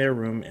stay in their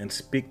room and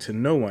speak to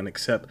no one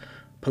except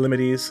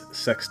Palamedes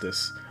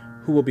Sextus,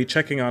 who will be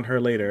checking on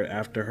her later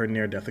after her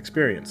near-death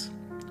experience.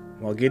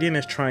 While Gideon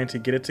is trying to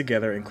get it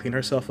together and clean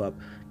herself up,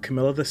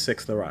 Camilla VI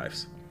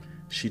arrives.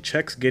 She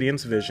checks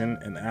Gideon's vision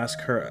and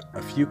asks her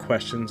a few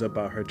questions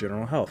about her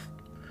general health.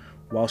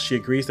 While she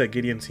agrees that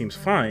Gideon seems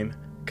fine,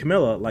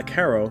 Camilla, like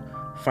Harrow,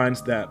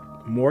 finds that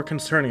more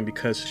concerning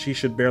because she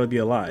should barely be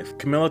alive.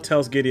 Camilla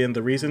tells Gideon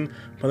the reason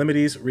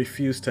Palamedes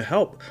refused to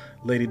help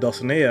Lady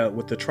Dulcinea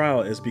with the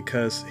trial is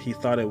because he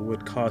thought it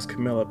would cause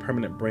Camilla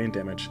permanent brain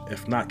damage,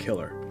 if not kill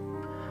her.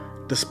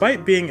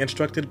 Despite being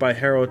instructed by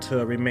Harrow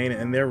to remain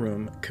in their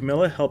room,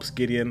 Camilla helps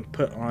Gideon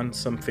put on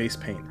some face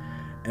paint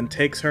and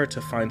takes her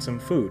to find some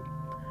food.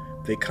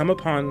 They come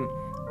upon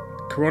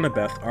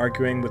Coronabeth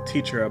arguing with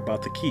Teacher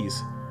about the keys.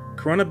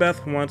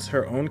 Coronabeth wants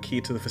her own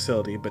key to the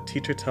facility, but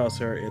Teacher tells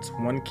her it's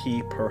one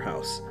key per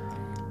house.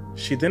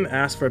 She then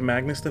asks for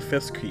Magnus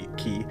V's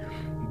key,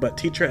 but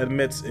Teacher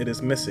admits it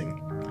is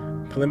missing.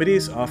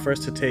 Palamedes offers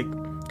to take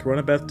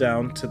Coronabeth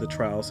down to the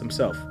trials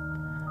himself.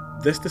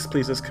 This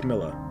displeases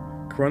Camilla.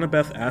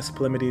 Coronabeth asks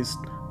Palamedes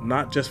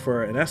not just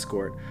for an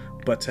escort,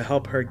 but to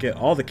help her get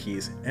all the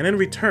keys, and in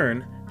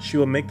return, she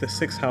will make the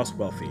Sixth House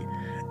wealthy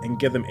and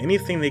give them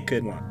anything they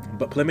could want.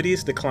 But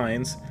Palamedes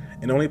declines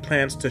and only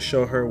plans to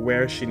show her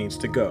where she needs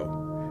to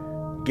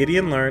go.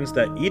 Gideon learns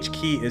that each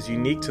key is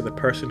unique to the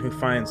person who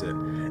finds it,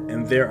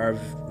 and there are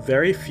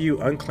very few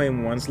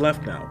unclaimed ones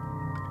left now.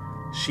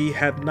 She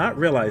had not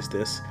realized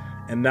this,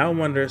 and now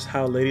wonders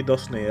how Lady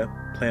Dulcinea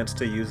plans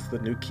to use the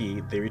new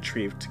key they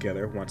retrieved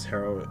together once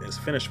Harrow is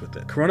finished with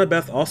it.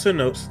 Coronabeth also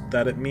notes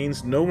that it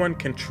means no one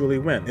can truly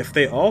win if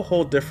they all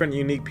hold different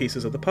unique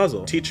pieces of the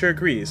puzzle. Teacher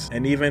agrees,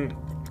 and even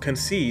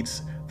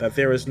concedes that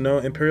there is no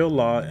imperial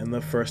law in the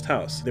first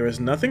house. There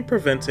is nothing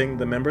preventing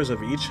the members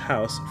of each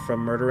house from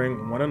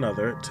murdering one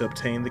another to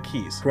obtain the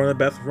keys.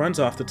 Coronabeth runs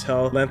off to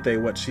tell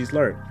Lenthe what she's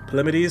learned.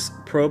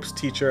 Palamedes probes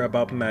Teacher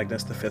about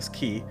Magnus V's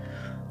key,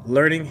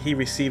 learning he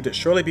received it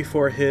shortly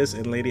before his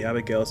and Lady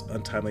Abigail's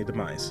untimely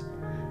demise.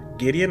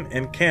 Gideon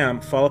and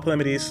Cam follow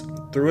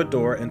Palamedes through a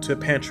door into a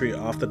pantry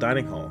off the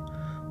dining hall,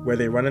 where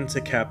they run into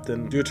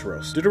Captain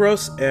Deuteros.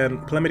 Deuteros and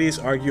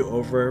Palamedes argue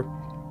over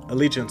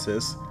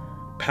allegiances.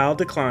 Pal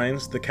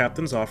declines the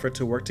captain's offer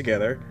to work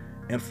together,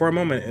 and for a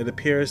moment it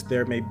appears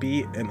there may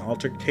be an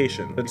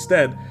altercation.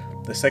 Instead,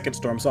 the second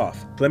storms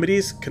off.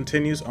 Palamedes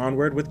continues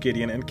onward with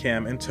Gideon and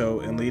Cam in tow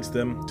and leads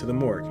them to the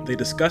morgue. They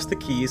discuss the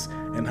keys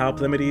and how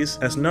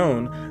Palamedes has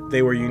known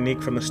they were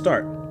unique from the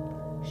start.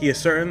 He is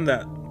certain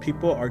that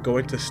people are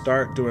going to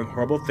start doing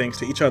horrible things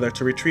to each other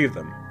to retrieve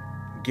them.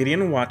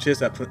 Gideon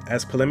watches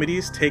as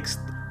Palamedes takes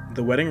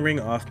the wedding ring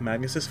off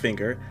Magnus's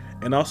finger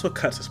and also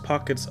cuts his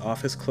pockets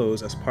off his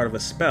clothes as part of a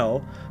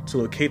spell to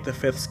locate the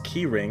fifth's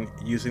key ring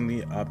using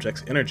the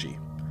object's energy.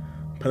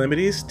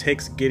 Palamedes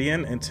takes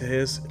Gideon into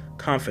his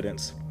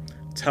confidence,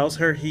 tells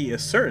her he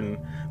is certain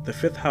the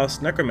fifth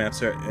house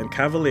necromancer and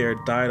cavalier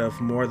died of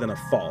more than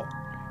a fall.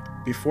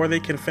 Before they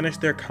can finish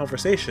their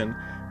conversation,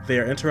 they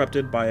are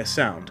interrupted by a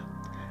sound.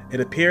 It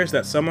appears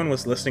that someone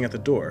was listening at the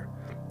door.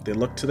 They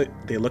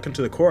look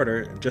into the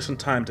corridor just in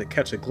time to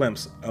catch a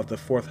glimpse of the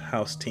fourth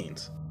house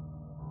teens.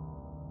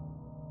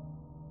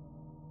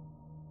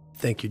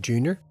 Thank you,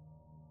 Junior.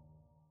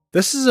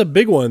 This is a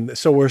big one.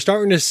 So we're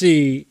starting to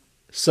see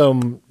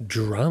some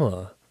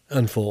drama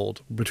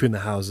unfold between the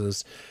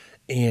houses.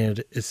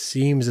 And it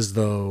seems as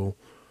though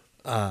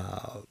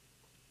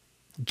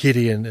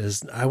Gideon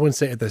is, I wouldn't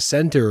say at the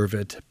center of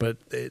it, but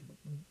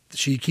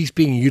she keeps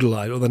being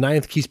utilized, or the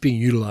ninth keeps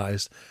being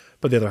utilized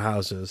by the other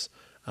houses.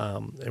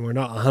 And we're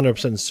not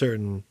 100%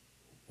 certain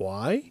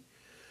why,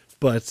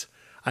 but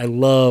I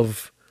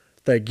love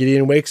that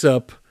Gideon wakes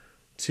up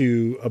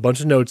to a bunch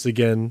of notes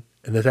again,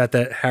 and the fact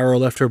that Harrow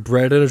left her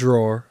bread in a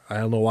drawer. I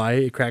don't know why,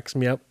 it cracks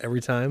me up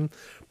every time,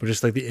 but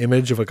just like the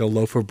image of like a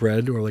loaf of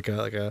bread or like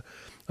a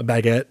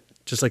baguette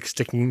just like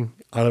sticking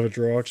out of a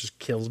drawer just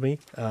kills me.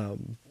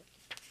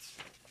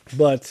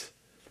 But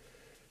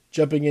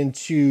jumping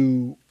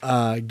into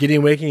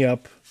Gideon waking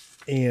up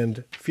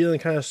and feeling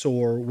kind of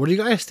sore. What do you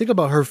guys think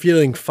about her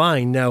feeling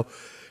fine? Now,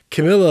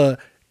 Camilla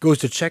goes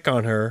to check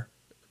on her,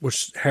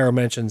 which Harrow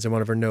mentions in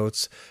one of her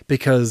notes,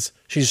 because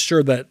she's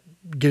sure that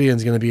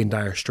Gideon's going to be in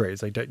dire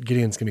straits. Like, that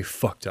Gideon's going to be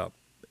fucked up.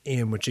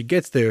 And when she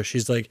gets there,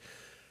 she's like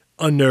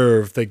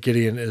unnerved that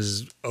Gideon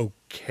is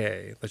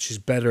okay, that she's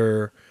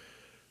better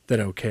than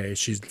okay.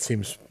 She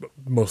seems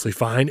mostly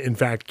fine. In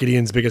fact,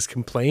 Gideon's biggest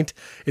complaint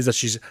is that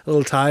she's a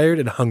little tired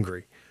and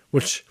hungry,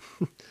 which...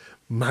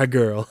 my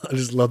girl. I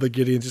just love that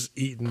Gideon's just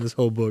eating this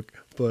whole book.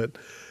 But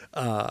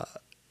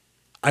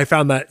I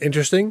found that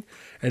interesting.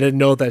 I didn't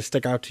know if that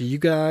stuck out to you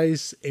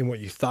guys and what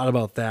you thought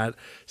about that,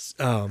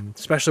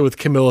 especially with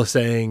Camilla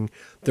saying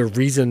the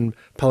reason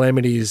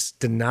Palamedes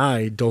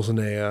denied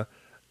Dulcinea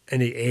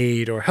any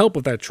aid or help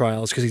with that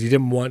trial is because he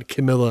didn't want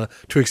Camilla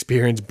to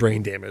experience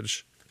brain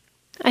damage.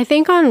 I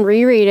think on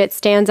reread it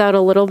stands out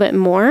a little bit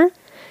more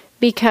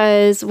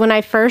because when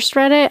I first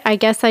read it, I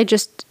guess I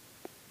just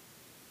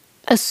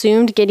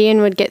assumed Gideon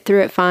would get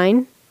through it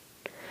fine.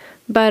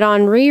 But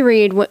on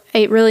reread,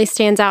 it really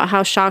stands out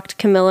how shocked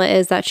Camilla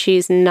is that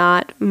she's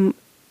not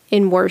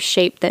in worse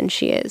shape than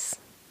she is.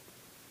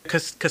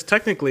 Because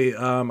technically,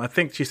 I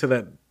think she said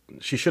that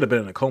she should have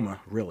been in a coma,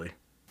 really.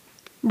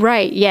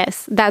 Right,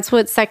 yes. That's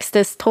what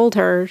Sextus told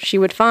her she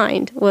would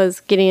find,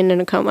 was Gideon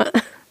in a coma.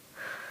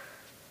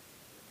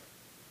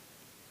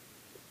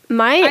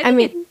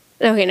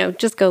 Okay, no,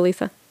 just go,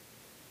 Lisa.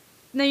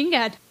 No, you can go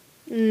ahead.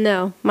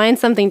 No, mine's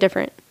something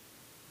different.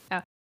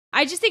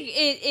 I just think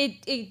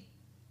it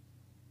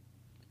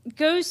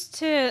goes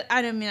to,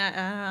 I don't know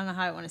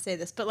how I want to say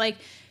this, but like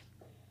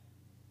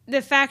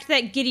the fact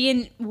that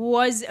Gideon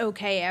was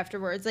okay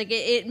afterwards, like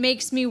it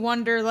makes me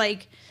wonder,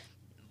 like,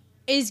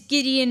 is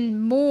Gideon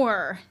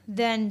more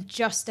than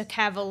just a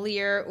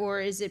cavalier,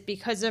 or is it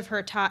because of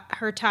her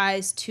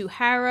ties to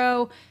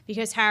Harrow,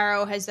 because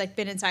Harrow has like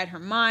been inside her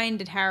mind?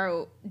 Did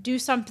Harrow do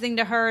something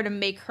to her to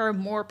make her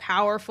more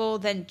powerful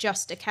than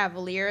just a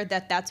cavalier,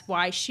 that's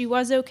why she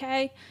was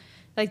okay?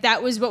 Like,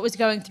 that was what was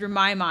going through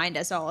my mind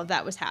as all of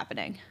that was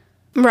happening.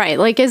 Right.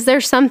 Like, is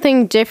there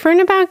something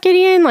different about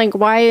Gideon? Like,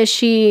 why is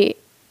she,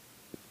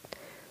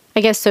 I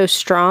guess, so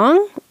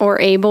strong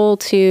or able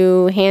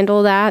to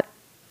handle that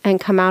and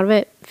come out of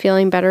it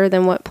feeling better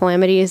than what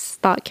Palamedes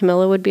thought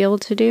Camilla would be able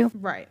to do?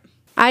 Right.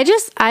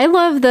 I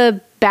love the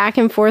back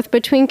and forth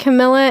between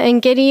Camilla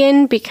and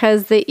Gideon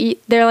because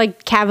they're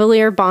like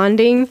cavalier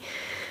bonding.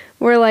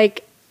 Where,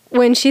 like,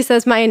 when she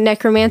says my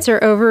necromancer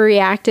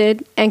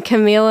overreacted and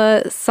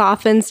Camilla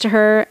softens to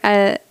her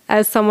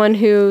as someone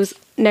whose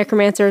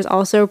necromancer is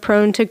also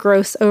prone to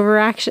gross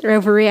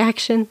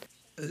overreaction.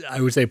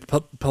 I would say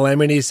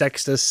Palamedes,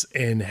 Sextus,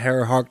 and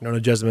Hera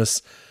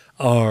Harknonogesimus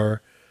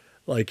are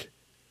like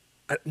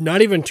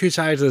not even two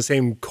sides of the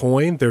same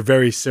coin. They're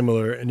very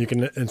similar, and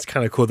it's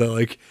kind of cool that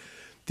like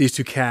these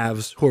two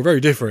calves who are very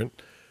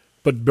different,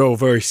 but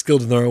both very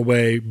skilled in their own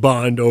way,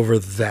 bond over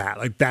that.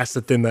 Like, that's the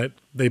thing that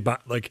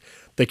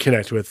they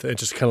connect with. It's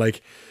just kind of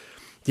like,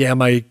 yeah,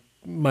 my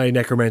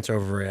necromancer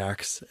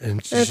overreacts, and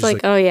it's just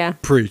like, oh yeah,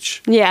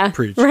 preach, yeah,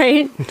 preach,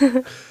 right.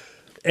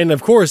 And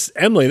of course,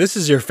 Emily, this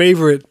is your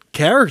favorite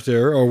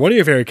character, or one of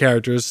your favorite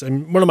characters,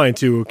 and one of mine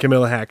too,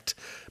 Camilla Hecht.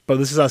 But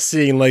this is us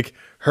seeing like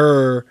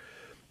her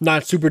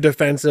not super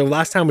defensive.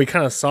 Last time we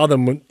kind of saw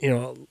them,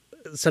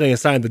 setting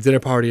aside the dinner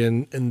party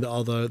and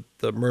all the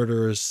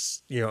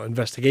murderers,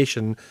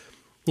 investigation,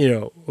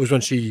 was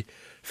when she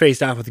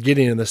faced off with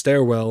Gideon in the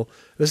stairwell.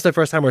 This is the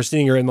first time we're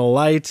seeing her in the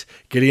light.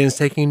 Gideon's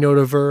taking note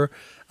of her.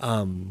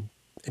 And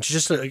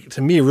she's just,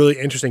 to me, a really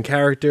interesting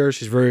character.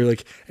 She's very,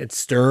 it's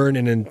stern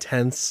and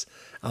intense.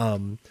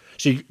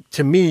 She,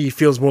 to me,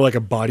 feels more like a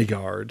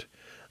bodyguard,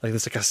 like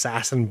this,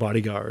 assassin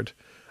bodyguard.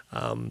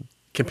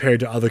 compared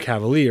to other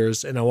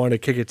Cavaliers. And I want to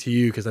kick it to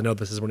you because I know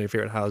this is one of your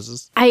favorite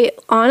houses. I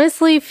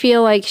honestly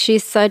feel like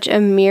she's such a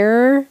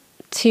mirror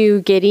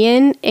to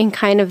Gideon in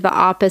kind of the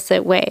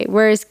opposite way.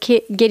 Whereas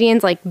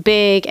Gideon's like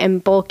big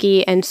and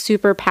bulky and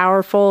super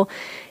powerful,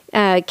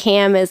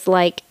 Cam is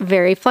like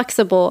very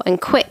flexible and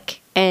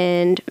quick,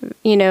 and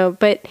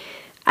but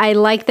I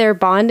like their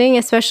bonding,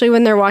 especially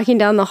when they're walking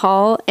down the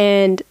hall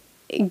and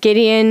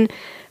Gideon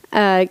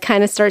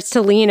kind of starts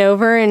to lean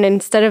over, and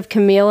instead of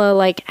Camila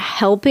like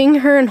helping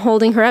her and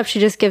holding her up, she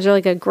just gives her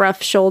like a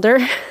gruff shoulder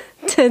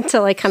to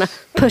like kind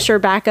of push her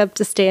back up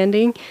to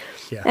standing.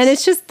 Yes. And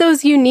it's just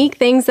those unique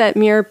things that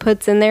Muir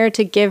puts in there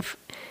to give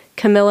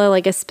Camila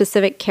like a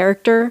specific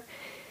character,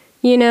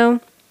 It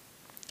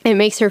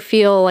makes her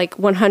feel like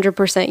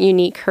 100%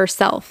 unique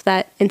herself,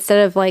 that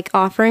instead of like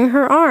offering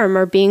her arm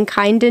or being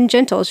kind and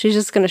gentle, she's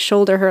just going to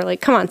shoulder her like,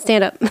 come on,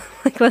 stand up.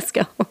 Like, let's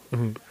go.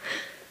 Mm-hmm.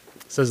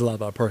 Says a lot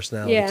about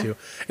personality too.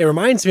 It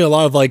reminds me a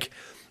lot of like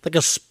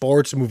a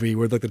sports movie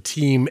where like the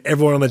team,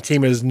 everyone on the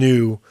team is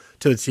new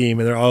to the team,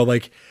 and they're all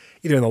like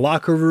either in the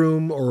locker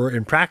room or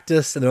in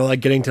practice, and they're like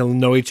getting to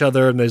know each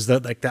other. And there's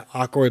that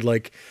awkward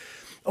like,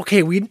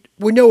 okay, we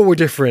know we're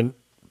different,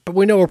 but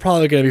we know we're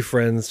probably gonna be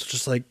friends.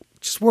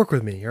 Just work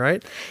with me, all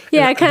right?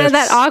 Yeah, and kind of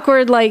that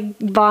awkward like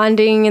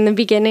bonding in the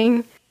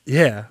beginning.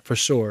 Yeah, for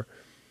sure.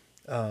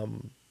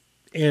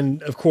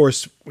 And of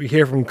course, we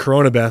hear from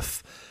Corona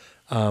Beth.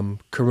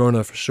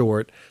 Corona for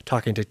short,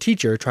 talking to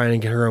teacher, trying to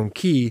get her own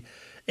key.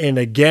 And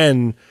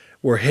again,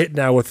 we're hit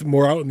now with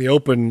more out in the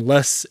open,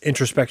 less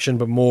introspection,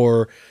 but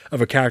more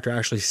of a character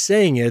actually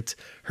saying it,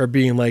 her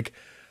being like,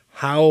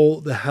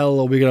 how the hell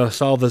are we going to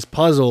solve this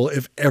puzzle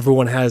if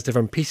everyone has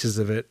different pieces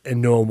of it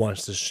and no one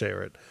wants to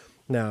share it?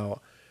 Now,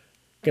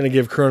 going to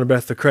give Corona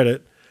Beth the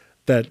credit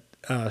that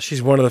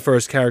she's one of the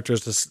first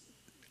characters to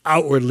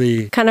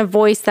outwardly kind of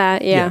voice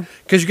that, yeah.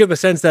 Because you get the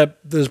sense that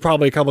there's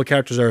probably a couple of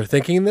characters that are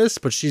thinking this,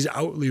 but she's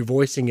outwardly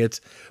voicing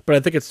it. But I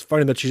think it's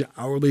funny that she's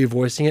outwardly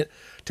voicing it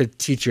to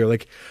teacher,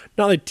 like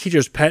not like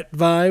teacher's pet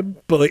vibe,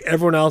 but like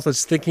everyone else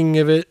that's thinking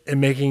of it and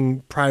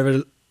making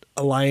private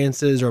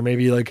alliances or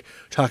maybe like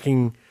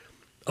talking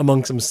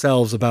amongst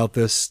themselves about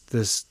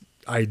this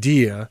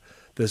idea,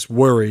 this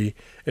worry,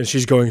 and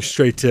she's going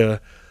straight to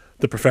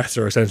the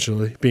professor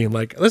essentially, being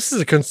like, "This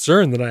is a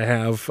concern that I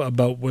have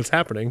about what's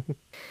happening."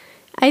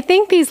 I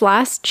think these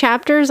last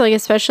chapters, like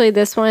especially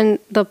this one,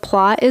 the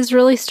plot is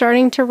really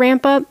starting to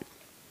ramp up.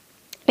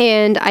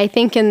 And I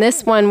think in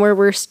this one where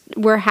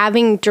we're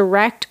having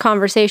direct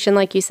conversation,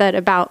 like you said,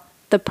 about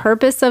the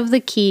purpose of the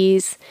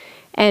keys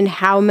and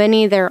how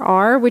many there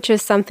are, which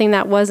is something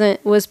that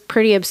was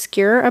pretty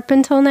obscure up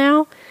until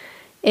now,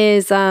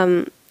 is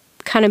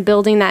kind of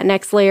building that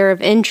next layer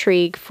of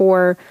intrigue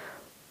for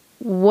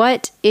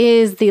what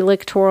is the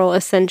electoral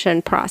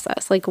ascension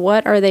process? Like,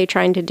 what are they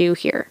trying to do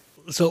here?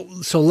 So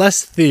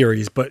less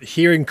theories, but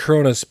hearing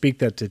Corona speak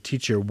that to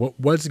teacher,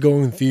 what's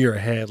going through your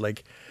head?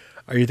 Like,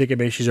 are you thinking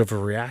maybe she's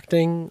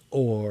overreacting,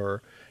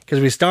 or because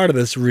we started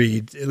this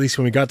read, at least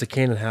when we got to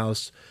Cannon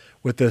House,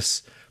 with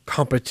this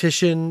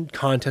competition,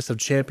 contest of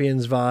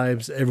champions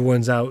vibes.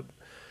 Everyone's out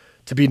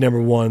to be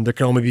number one. There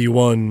can only be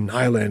one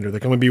Highlander. There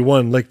can only be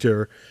one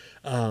Lictor.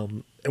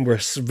 And we're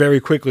very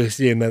quickly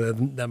seeing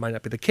that might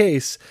not be the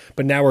case.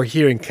 But now we're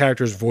hearing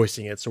characters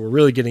voicing it. So we're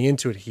really getting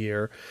into it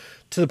here,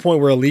 to the point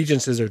where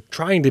allegiances are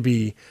trying to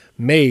be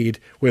made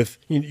with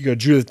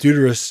Judith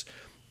Deuteros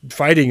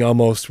fighting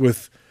almost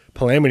with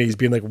Palamedes,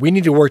 being like, we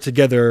need to work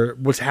together.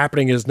 What's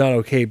happening is not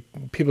okay.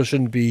 People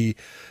shouldn't be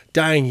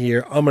dying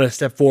here. I'm going to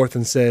step forth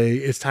and say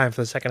it's time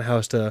for the second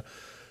house to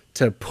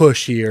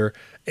push here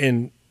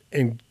and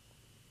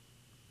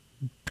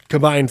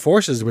combine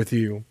forces with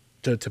you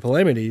to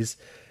Palamedes.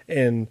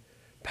 And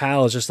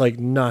Pal is just like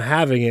not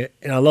having it.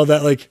 And I love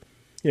that, like,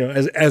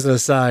 as an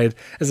aside,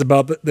 as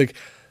about like,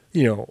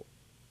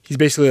 he's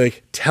basically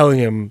like telling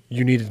him,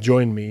 you need to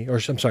join me. Or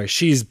I'm sorry,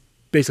 she's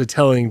basically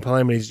telling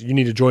Palamedes, you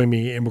need to join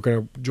me, and we're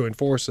going to join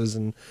forces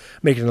and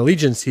make an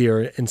allegiance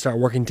here and start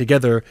working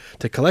together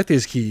to collect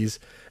these keys.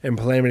 And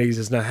Palamedes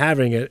is not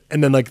having it.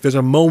 And then like there's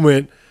a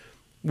moment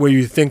where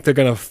you think they're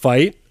going to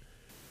fight.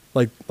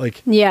 Like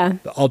yeah,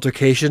 the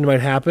altercation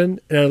might happen.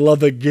 And I love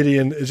that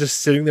Gideon is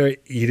just sitting there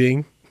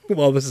eating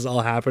while this is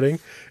all happening.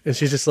 And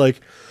she's just like,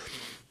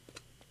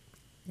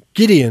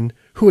 Gideon,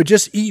 who had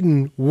just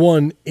eaten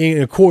 1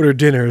 1/4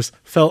 dinners,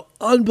 felt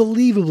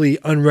unbelievably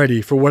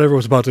unready for whatever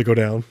was about to go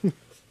down.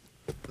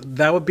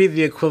 That would be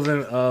the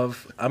equivalent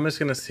of, I'm just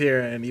going to sit here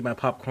and eat my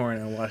popcorn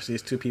and watch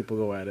these two people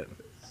go at it.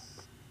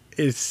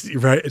 It's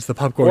right. It's the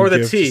popcorn or the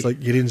gift. tea. It's like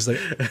Gideon's like.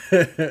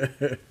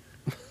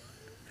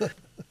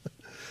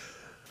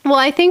 Well,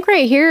 I think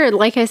right here,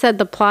 like I said,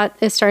 the plot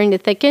is starting to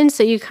thicken.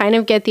 So you kind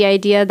of get the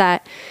idea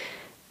that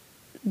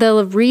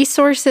the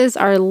resources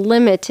are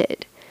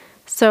limited.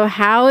 So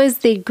how is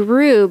the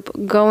group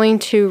going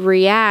to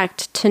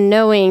react to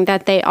knowing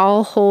that they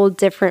all hold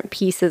different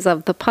pieces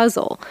of the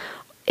puzzle?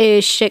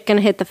 Is shit going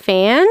to hit the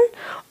fan?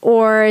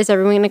 Or is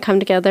everyone going to come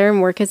together and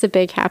work as a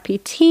big, happy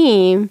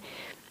team?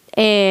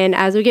 And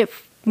as we get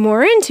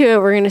more into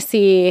it, we're going to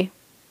see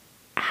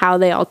how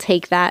they all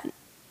take that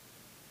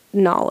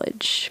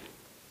knowledge.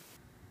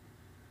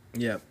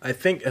 Yeah, I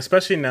think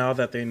especially now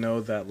that they know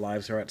that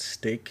lives are at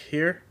stake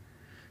here,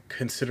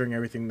 considering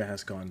everything that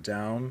has gone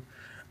down,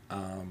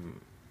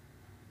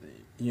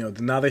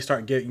 now they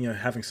start getting,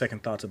 having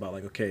second thoughts about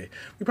like, okay,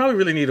 we probably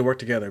really need to work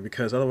together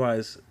because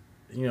otherwise,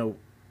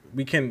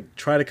 we can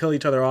try to kill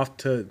each other off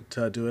to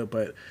do it,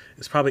 but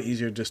it's probably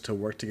easier just to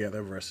work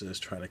together versus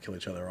trying to kill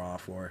each other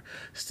off or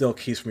steal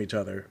keys from each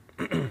other.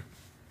 And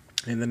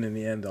then in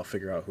the end, they'll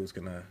figure out who's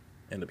going to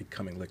end up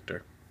becoming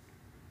lictor.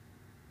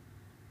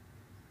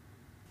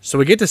 So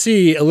we get to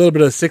see a little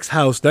bit of sixth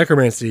house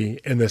necromancy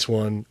in this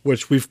one,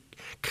 which we've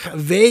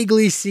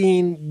vaguely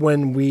seen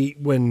when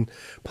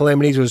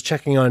Palamedes was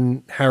checking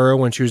on Harrow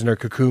when she was in her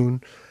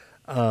cocoon.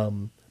 But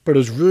it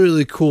was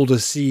really cool to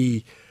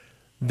see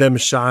them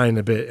shine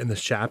a bit in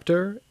this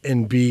chapter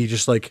and be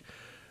just like,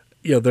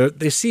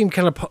 they seem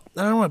kind of,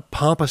 I don't know if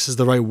pompous is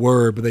the right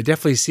word, but they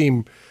definitely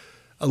seem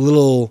a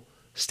little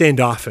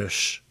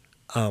standoffish,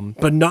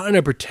 but not in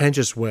a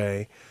pretentious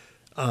way.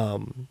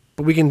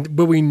 But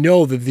we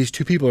know that these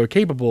two people are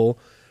capable,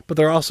 but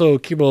they're also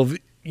capable of,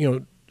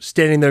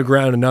 standing their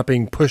ground and not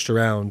being pushed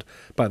around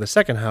by the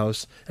second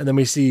house. And then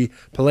we see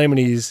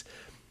Palamedes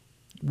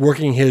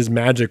working his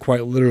magic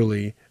quite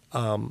literally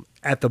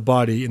at the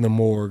body in the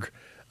morgue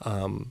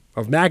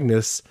of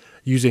Magnus,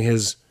 using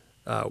his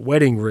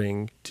wedding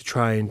ring to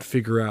try and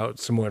figure out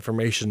some more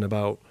information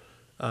about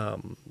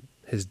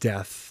his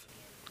death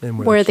and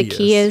where the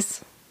key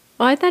is.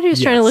 Well, I thought he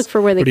was trying to look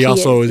for where the key is. But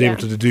he also was able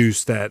to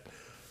deduce that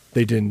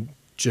they didn't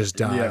just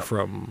die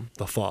from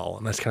the fall.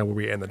 And that's kind of where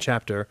we end the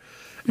chapter.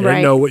 And I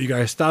don't know what you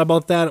guys thought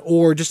about that,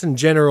 or just in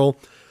general,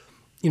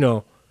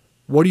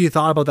 what do you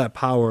thought about that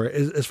power?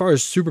 As far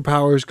as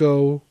superpowers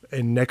go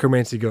and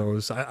necromancy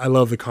goes, I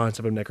love the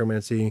concept of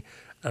necromancy.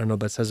 I don't know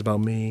what that says about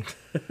me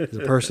as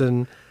a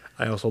person.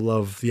 I also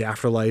love the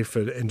afterlife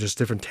and just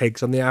different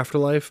takes on the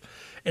afterlife.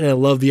 And I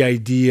love the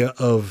idea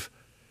of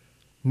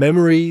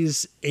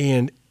memories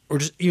or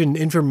just even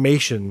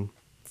information,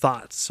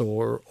 thoughts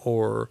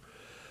or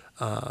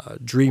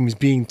dreams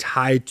being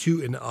tied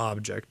to an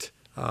object.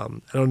 I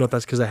don't know if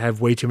that's because I have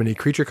way too many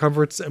creature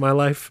comforts in my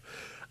life,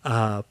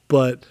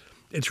 but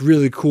it's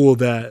really cool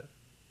that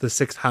the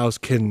sixth house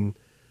can.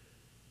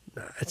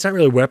 It's not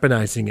really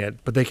weaponizing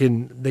it, but they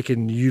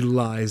can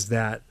utilize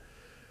that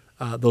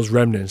those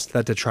remnants,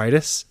 that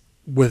detritus,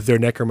 with their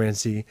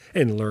necromancy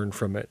and learn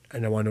from it.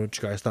 And I want to know what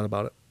you guys thought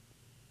about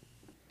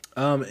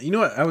it. You know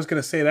what I was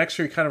gonna say? It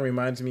actually kind of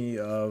reminds me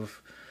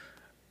of.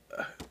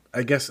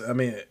 I guess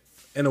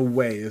in a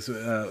way,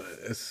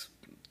 it's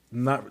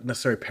not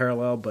necessarily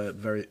parallel, but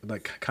very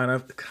like kind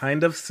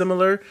of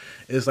similar.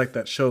 Is like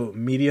that show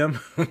Medium,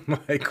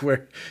 like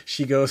where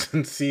she goes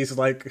and sees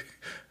like,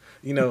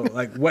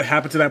 like what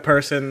happened to that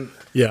person.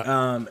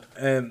 Yeah.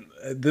 And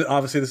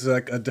obviously this is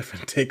like a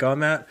different take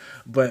on that,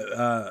 but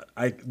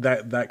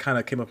that kind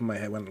of came up in my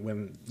head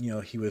when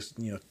he was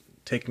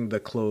taking the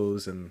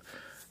clothes and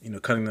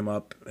cutting them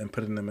up and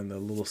putting them in the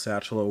little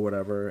satchel or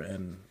whatever,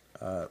 and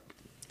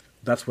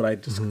that's what I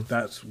just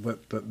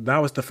that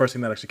was the first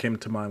thing that actually came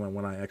to mind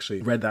when I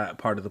actually read that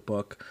part of the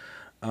book.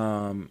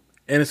 And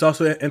it's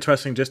also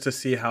interesting just to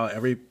see how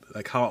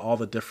how all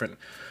the different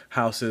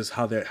houses,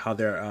 how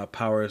their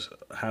powers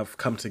have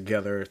come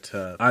together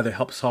to either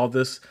help solve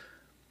this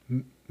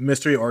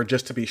mystery or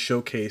just to be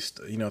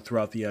showcased,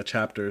 throughout the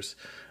chapters.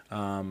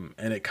 And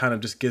it kind of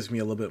just gives me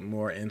a little bit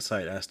more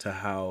insight as to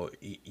how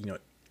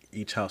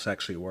each house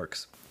actually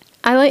works.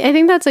 I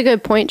think that's a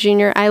good point,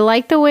 Junior. I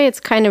like the way it's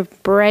kind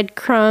of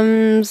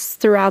breadcrumbs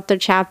throughout the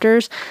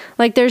chapters.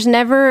 Like there's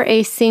never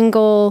a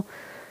single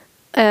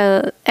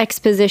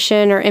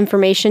exposition or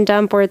information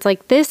dump where it's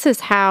like, this is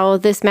how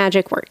this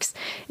magic works.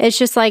 It's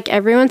just like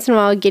every once in a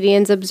while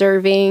Gideon's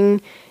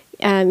observing,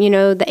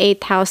 the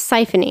eighth house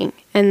siphoning,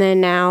 and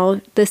then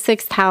now the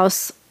sixth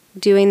house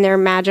doing their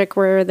magic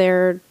where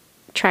they're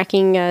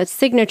tracking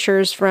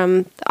signatures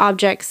from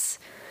objects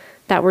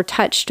that were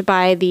touched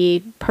by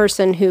the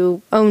person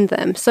who owned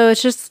them. So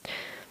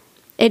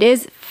it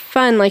is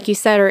fun, like you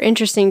said, or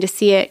interesting to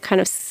see it kind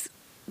of,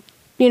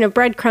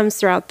 breadcrumbs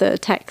throughout the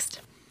text.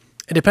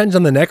 It depends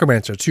on the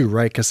necromancer too,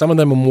 right? Because some of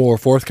them are more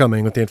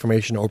forthcoming with the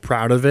information or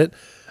proud of it.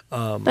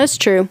 That's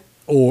true.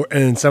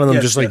 And some of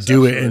them do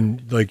absolutely. It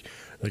and like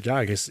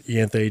I guess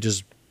Ianthe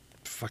just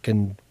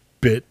fucking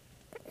bit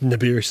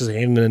Nabirus'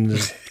 hand and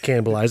is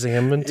cannibalizing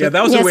him. And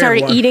that was a weird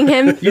started one. eating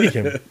him.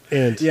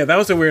 And that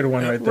was a weird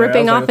one right there.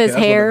 Ripping off his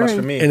hair.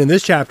 And in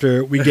this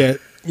chapter, we get,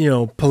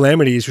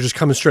 Palamedes, who just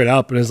comes straight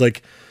up and is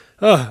like,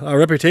 our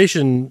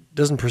reputation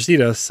doesn't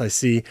precede us, I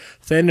see.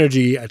 The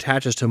energy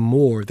attaches to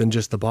more than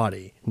just the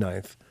body.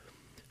 Ninth.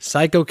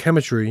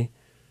 Psychochemistry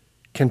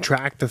can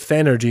track the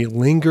energy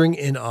lingering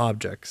in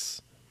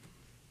objects.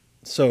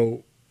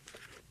 So,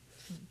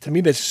 to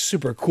me, that's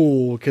super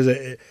cool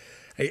because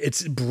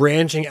it's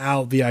branching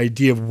out the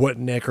idea of what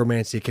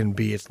necromancy can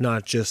be. It's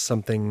not just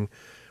something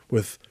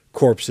with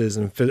corpses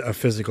and a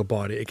physical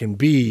body. It can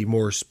be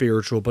more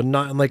spiritual, but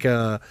not in like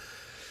a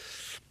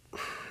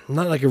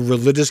not like a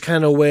religious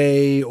kind of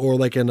way or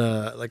like in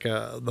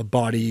the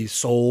body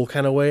soul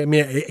kind of way. I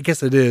mean, I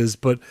guess it is,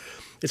 but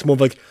it's more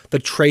of like the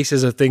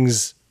traces of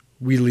things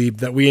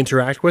that we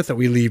interact with, that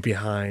we leave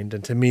behind.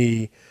 And to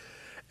me,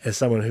 as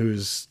someone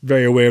who's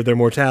very aware of their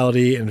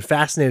mortality and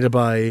fascinated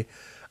by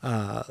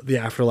the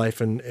afterlife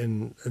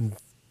and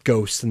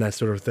ghosts and that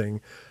sort of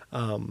thing,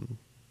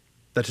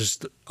 that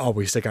just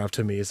always stick out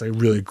to me as a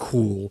really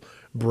cool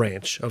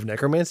branch of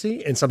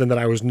necromancy and something that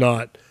I was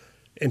not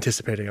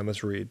anticipating on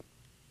this read.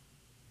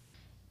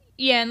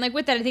 Yeah, and like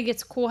with that, I think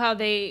it's cool how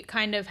they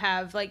kind of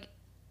have like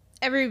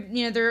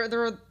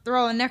they're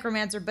all a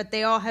necromancer, but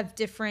they all have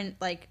different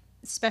like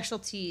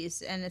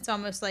specialties, and it's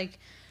almost like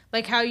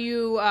how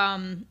you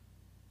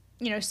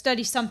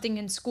study something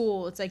in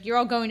school. It's like you're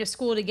all going to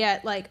school to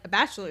get like a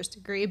bachelor's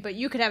degree, but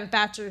you could have a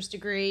bachelor's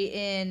degree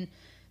in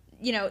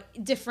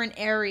different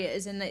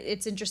areas. And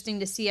it's interesting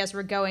to see as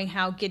we're going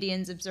how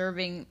Gideon's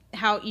observing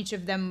how each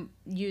of them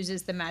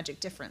uses the magic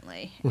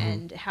differently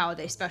and how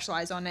they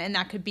specialize on it. And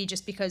that could be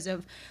just because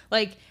of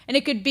and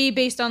it could be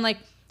based on like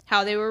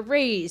how they were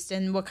raised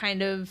and what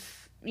kind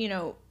of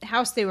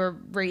house they were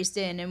raised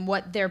in and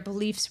what their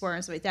beliefs were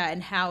and stuff like that,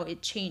 and how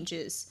it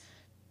changes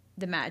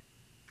the magic.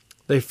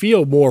 They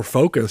feel more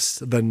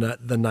focused than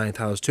the ninth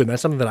house too, and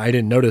that's something that I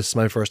didn't notice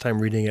my first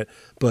time reading it.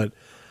 But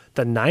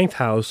the ninth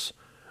house,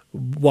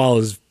 while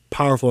is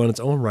powerful in its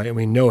own right, and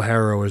we know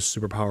Harrow is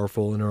super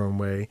powerful in her own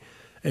way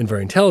and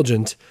very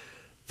intelligent,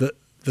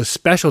 the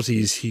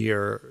specialties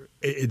here,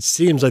 it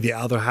seems like the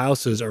other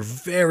houses are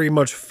very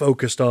much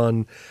focused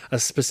on a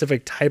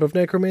specific type of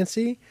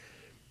necromancy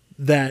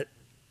that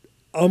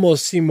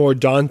almost seem more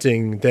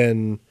daunting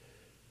than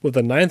what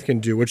the ninth can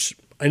do, which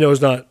I know is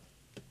not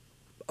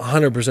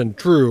 100%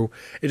 true.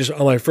 It just,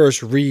 on my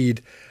first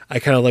read, I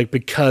kind of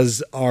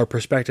because our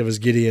perspective is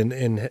Gideon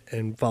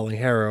and following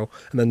Harrow,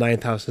 and the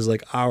ninth house is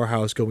like our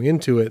house going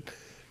into it.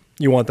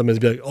 You want them to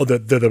be like, oh,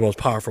 they're the most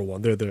powerful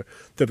one. They're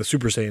the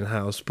Super Saiyan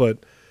house. But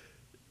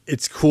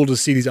it's cool to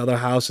see these other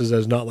houses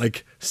as not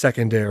like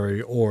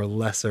secondary or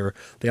lesser.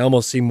 They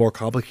almost seem more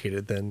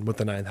complicated than what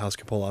the ninth house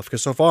can pull off.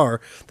 Because so far,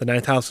 the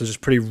ninth house is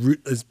just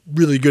is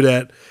really good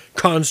at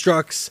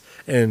constructs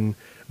and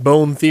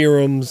bone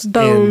theorems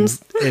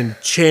and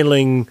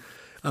channeling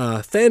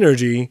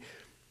Thanergy,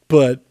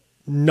 but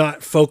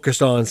not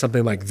focused on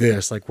something like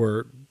this, like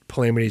where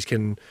Palamedes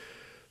can,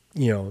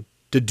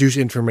 deduce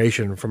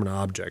information from an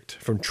object,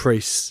 from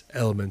trace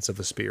elements of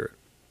the spirit.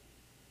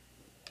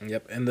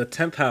 Yep, and the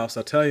 10th house,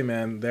 I'll tell you,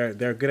 man,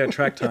 they're good at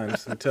track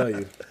times. I'll tell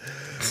you.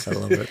 I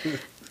love it.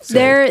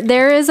 So,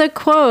 there is a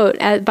quote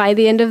by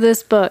the end of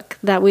this book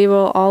that we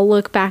will all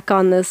look back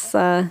on this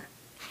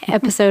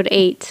episode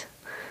 8.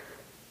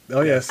 Oh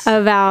yes.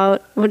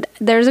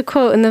 There's a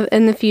quote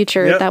in the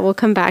future that we'll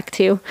come back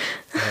to.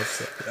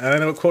 I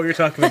know what quote you're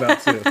talking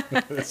about too.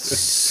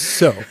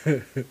 So,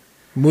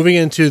 moving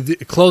into the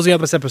closing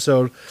up this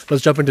episode,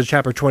 let's jump into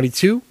chapter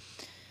 22.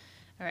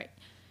 All right.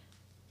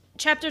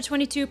 Chapter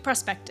 22,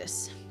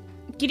 Prospectus.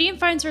 Gideon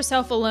finds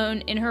herself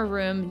alone in her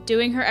room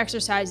doing her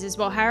exercises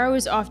while Harrow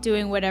is off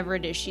doing whatever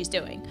it is she's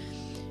doing.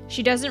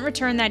 She doesn't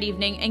return that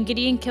evening, and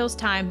Gideon kills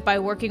time by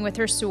working with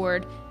her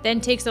sword, then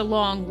takes a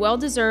long,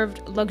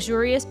 well-deserved,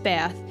 luxurious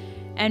bath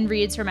and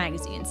reads her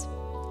magazines.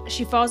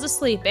 She falls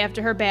asleep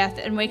after her bath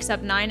and wakes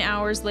up 9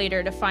 hours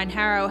later to find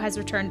Harrow has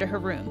returned to her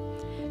room.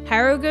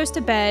 Harrow goes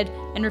to bed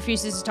and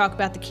refuses to talk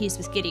about the keys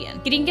with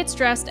Gideon. Gideon gets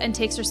dressed and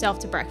takes herself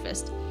to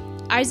breakfast.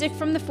 Isaac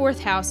from the 4th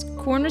house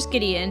corners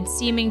Gideon,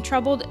 seeming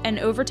troubled and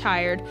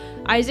overtired.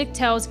 Isaac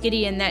tells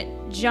Gideon that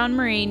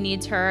Jean-Marie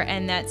needs her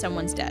and that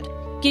someone's dead.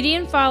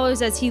 Gideon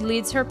follows as he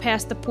leads her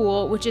past the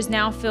pool, which is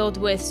now filled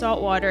with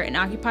salt water and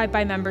occupied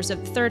by members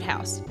of the 3rd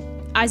house.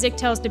 Isaac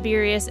tells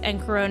Tiberius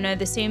and Corona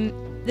the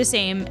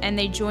same, and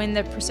they join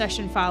the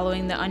procession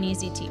following the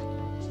uneasy team.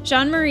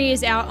 Jean-Marie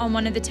is out on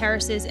one of the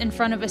terraces in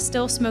front of a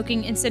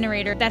still-smoking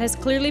incinerator that has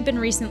clearly been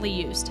recently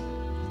used.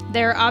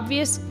 There are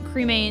obvious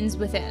cremains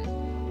within.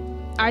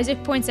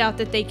 Isaac points out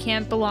that they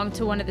can't belong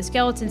to one of the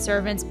skeleton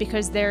servants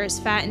because there is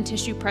fat and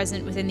tissue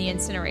present within the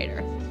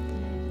incinerator.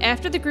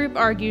 After the group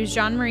argues,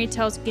 Jean-Marie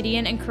tells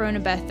Gideon and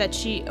Coronabeth that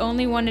she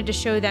only wanted to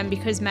show them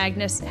because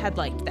Magnus had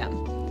liked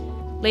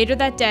them. Later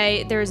that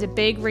day, there is a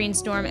big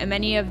rainstorm and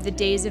many of the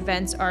day's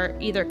events are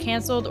either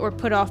cancelled or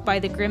put off by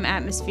the grim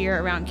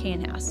atmosphere around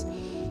Cane House.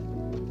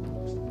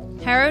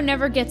 Harrow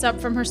never gets up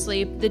from her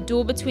sleep. The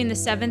duel between the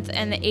 7th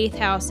and the 8th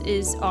house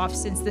is off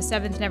since the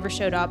 7th never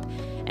showed up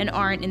and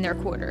aren't in their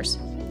quarters.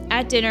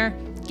 At dinner,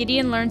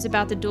 Gideon learns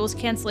about the duel's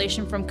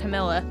cancellation from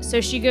Camilla,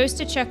 so she goes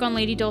to check on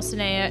Lady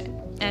Dulcinea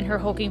and her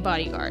hulking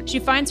bodyguard. She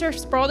finds her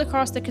sprawled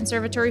across the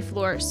conservatory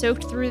floor,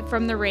 soaked through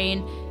from the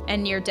rain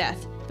and near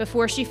death.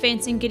 Before she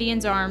faints in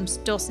Gideon's arms,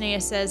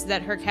 Dulcinea says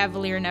that her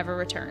cavalier never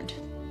returned.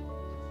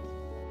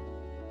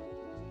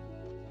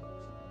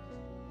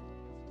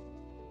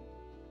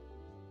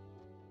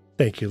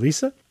 Thank you,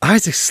 Lisa.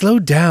 Isaac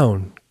slowed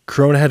down.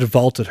 Corona had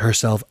vaulted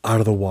herself out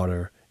of the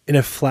water. In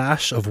a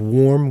flash of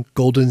warm,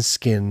 golden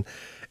skin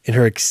in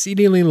her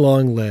exceedingly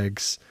long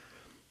legs,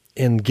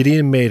 and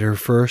Gideon made her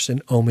first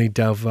and only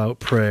devout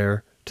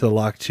prayer to to the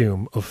locked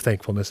tomb of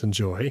thankfulness and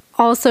joy.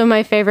 Also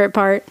my favorite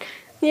part.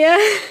 Yeah.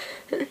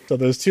 So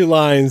there's two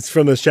lines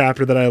from this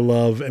chapter that I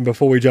love. And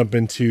before we jump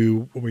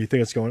into what we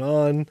think is going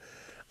on,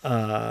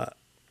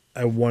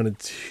 I wanted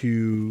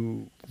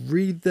to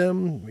read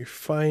them. Let me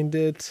find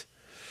it.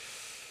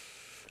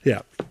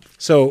 Yeah.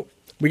 So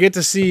we get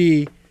to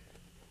see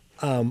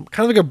kind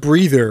of like a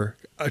breather,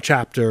 a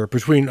chapter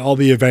between all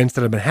the events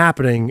that have been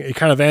happening. It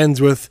kind of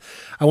ends with,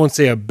 I won't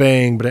say a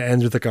bang, but it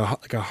ends with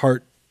like a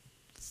heart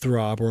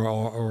throb or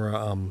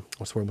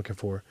what's the word I'm looking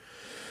for?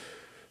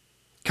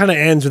 Kind of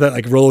ends with that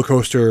like roller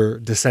coaster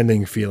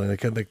descending feeling,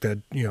 like that,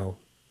 you know,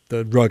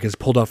 the rug is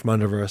pulled off from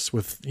under us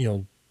with, you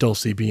know,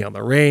 Dulcie being on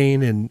the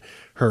rain and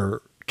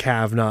her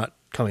Cav not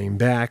coming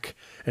back.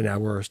 And now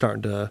we're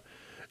starting to,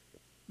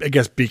 I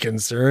guess, be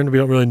concerned. We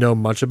don't really know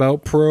much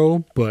about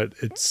Pro, but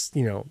it's,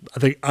 you know, I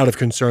think out of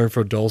concern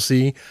for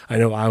Dulcie, I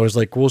know I was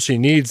like, well, she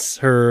needs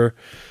her,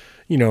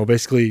 you know,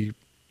 basically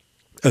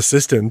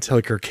assistant,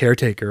 like her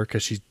caretaker,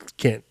 because she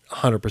can't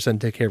 100%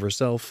 take care of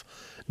herself.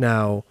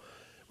 Now,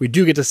 we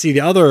do get to see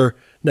the other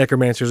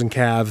necromancers and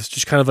Cavs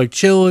just kind of like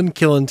chilling,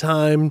 killing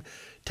time,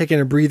 taking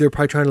a breather,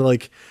 probably trying to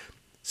like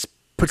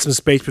put some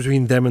space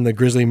between them and the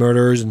grisly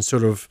murders and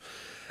sort of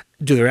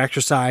do their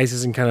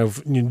exercises and kind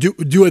of, you know,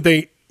 do what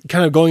they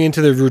kind of going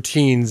into their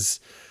routines,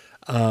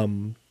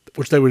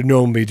 which they would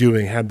normally be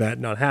doing had that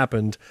not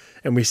happened.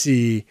 And we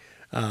see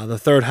the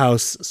third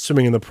house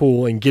swimming in the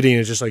pool, and Gideon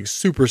is just like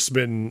super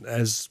smitten,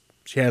 as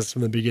she has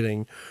from the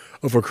beginning,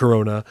 over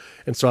Corona.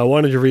 And so I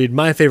wanted to read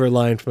my favorite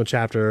line from the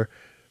chapter,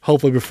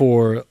 hopefully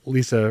before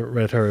Lisa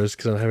read hers,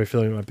 because I have a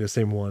feeling it might be the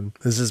same one.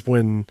 This is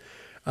when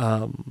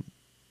they're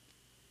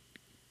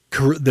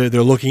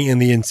looking in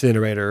the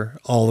incinerator,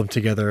 all of them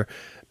together.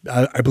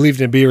 I believe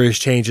Nibirius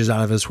changes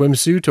out of his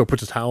swimsuit or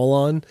puts a towel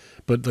on,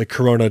 but like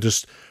Corona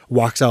just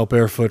walks out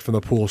barefoot from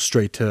the pool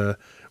straight to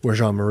where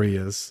Jean-Marie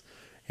is.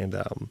 And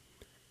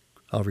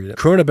I'll read it.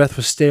 Corona Beth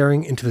was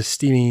staring into the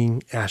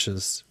steaming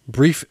ashes,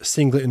 brief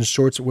singlet and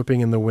shorts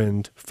whipping in the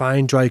wind,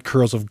 fine dry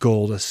curls of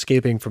gold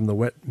escaping from the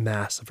wet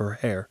mass of her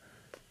hair.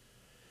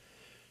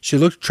 She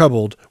looked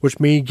troubled, which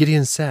made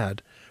Gideon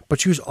sad, but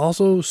she was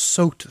also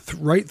soaked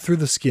right through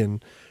the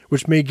skin,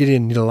 which made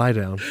Gideon need to lie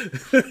down.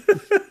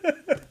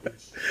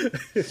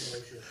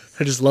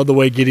 I just love the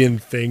way Gideon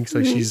thinks.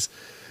 Like she's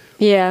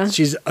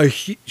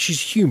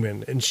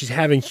human, and she's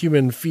having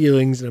human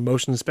feelings and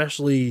emotions,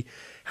 especially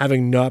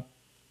having not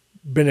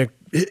been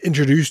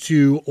introduced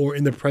to or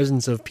in the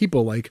presence of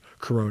people like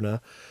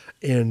Corona,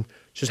 and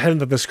just having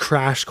this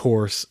crash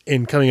course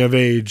in coming of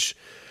age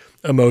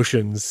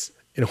emotions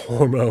and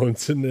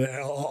hormones and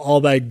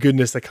all that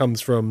goodness that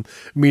comes from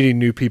meeting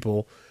new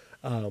people.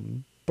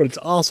 But it's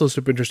also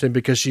super interesting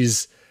because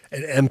she's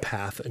an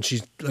empath, and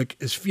she's like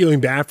is feeling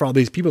bad for all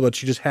these people that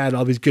she just had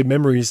all these good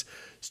memories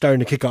starting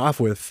to kick off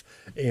with.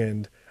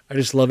 And I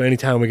just love any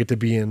time we get to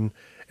be in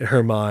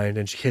her mind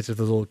and she hits with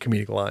those little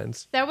comedic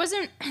lines. That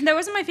wasn't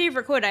my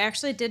favorite quote. I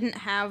actually didn't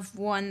have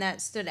one that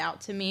stood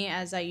out to me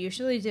as I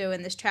usually do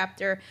in this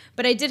chapter,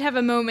 but I did have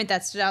a moment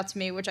that stood out to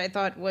me, which I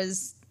thought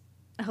was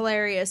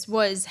hilarious,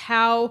 was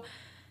how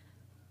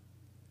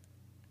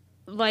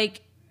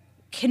like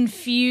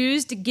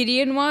confused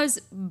Gideon was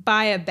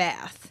by a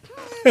bath.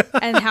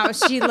 And how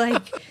she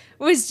like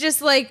was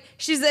just like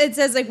it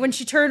says like when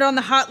she turned on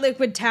the hot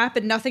liquid tap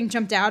and nothing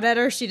jumped out at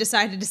her, she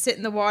decided to sit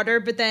in the water,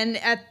 but then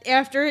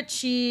after it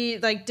she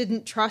like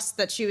didn't trust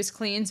that she was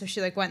clean, so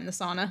she like went in the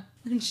sauna.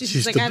 And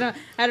she's like,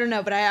 I don't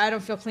know, but I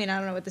don't feel clean. I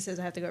don't know what this is.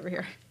 I have to go over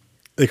here.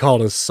 They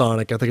call it a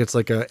sonic. I think it's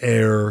like a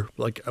air,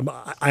 like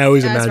I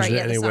always imagine it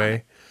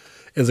anyway.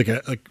 It's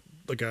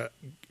like a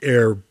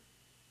air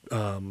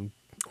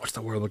what's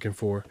the word I'm looking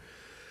for?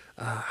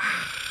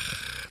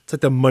 It's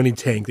like the money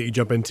tank that you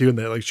jump into and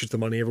that like shoots the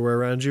money everywhere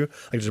around you.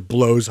 Like just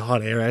blows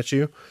hot air at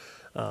you.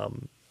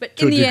 But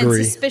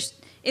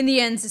in the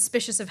end,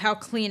 suspicious of how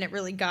clean it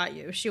really got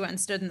you, she went and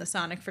stood in the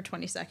Sonic for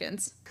 20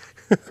 seconds.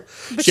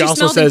 But she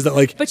also says that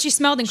like... But she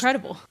smelled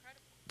incredible.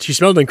 She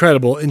smelled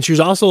incredible. And she was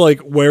also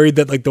like worried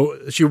that like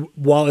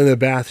while in the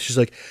bath, she's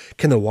like,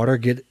 can the water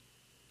get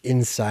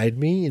inside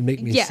me and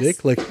make me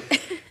sick? Like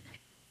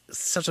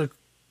such a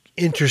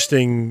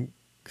interesting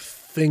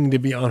thing to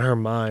be on her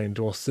mind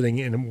while sitting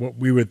in what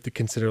we would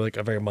consider like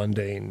a very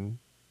mundane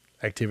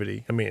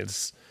activity. I mean,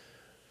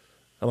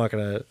 I'm not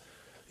gonna,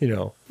 you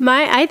know.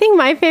 I think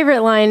my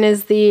favorite line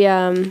is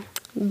the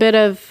bit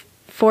of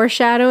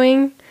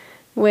foreshadowing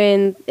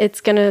when it's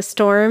gonna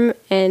storm,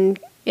 and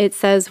it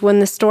says when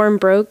the storm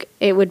broke,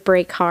 it would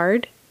break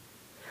hard.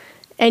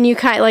 And you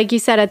like you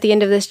said at the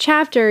end of this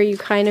chapter, you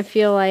kind of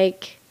feel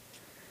like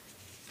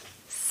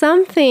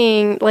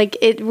something like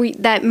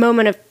that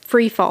moment of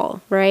free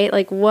fall, right?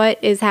 Like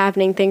what is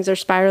happening? Things are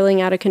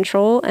spiraling out of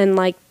control, and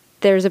like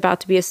there's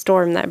about to be a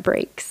storm that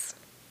breaks.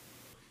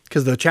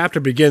 Because the chapter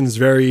begins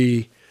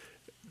very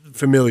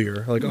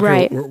familiar. Like, okay,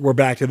 right. we're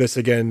back to this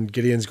again.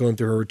 Gideon's going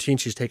through her routine.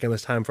 She's taking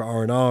this time for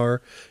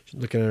R&R.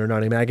 She's looking at her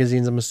naughty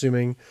magazines, I'm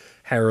assuming.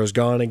 Harrow's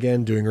gone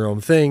again, doing her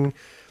own thing.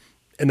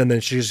 and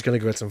then she's just gonna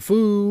go get some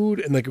food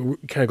and like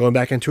kind of going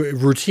back into a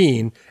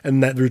routine,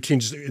 and that routine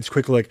just it's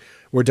quickly like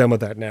we're done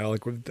with that now.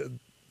 Like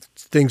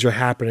things are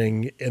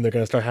happening and they're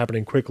gonna start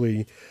happening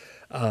quickly,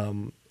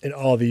 and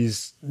all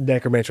these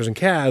necromancers and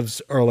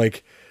calves are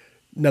like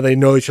now they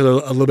know each other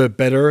a little bit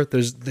better.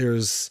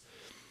 There's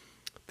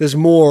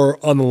more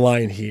on the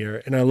line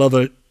here, and I love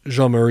that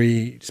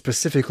Jean-Marie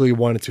specifically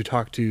wanted to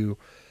talk to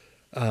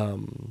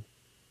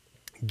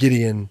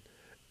Gideon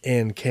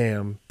and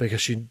Cam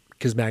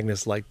because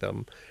Magnus liked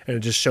them, and it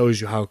just shows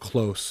you how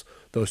close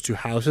those two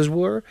houses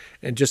were,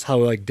 and just how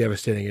like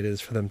devastating it is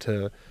for them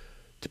to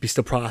be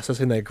still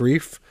processing that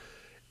grief.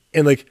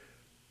 And like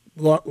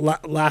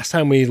last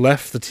time we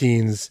left the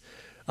teens,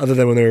 other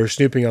than when they were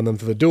snooping on them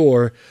through the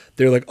door,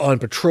 they're like on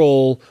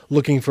patrol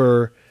looking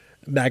for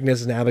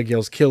Magnus and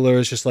Abigail's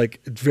killers, just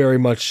like very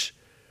much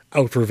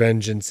out for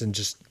vengeance and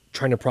just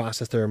trying to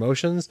process their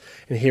emotions.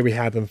 And here we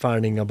have them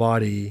finding a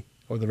body,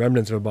 or the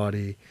remnants of a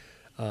body,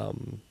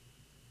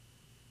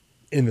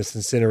 in this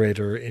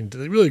incinerator, in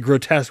a really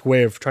grotesque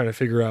way of trying to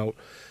figure out,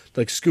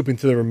 like scooping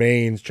through the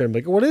remains, trying to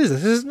be like, what is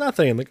this? This is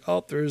nothing. And like,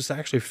 oh, there's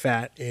actually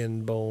fat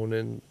and bone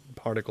and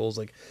particles.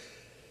 Like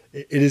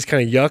it is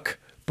kind of yuck,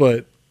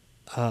 but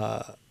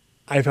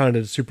I found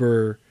it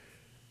super.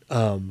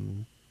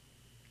 And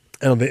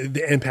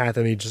the empath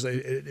in me just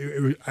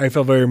I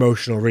felt very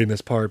emotional reading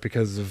this part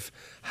because of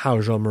how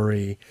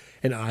Jean-Marie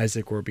and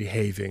Isaac were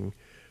behaving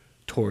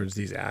towards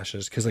these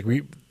ashes. Because like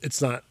they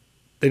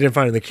didn't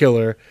find the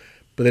killer,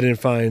 but they didn't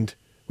find.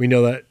 We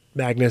know that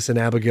Magnus and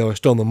Abigail are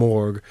still in the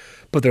morgue,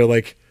 but they're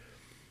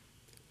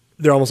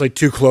almost like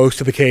too close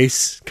to the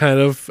case, kind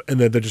of, and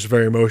they're just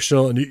very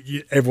emotional,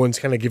 and everyone's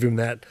kind of giving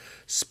them that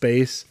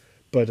space.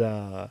 But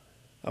I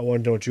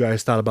want to know what you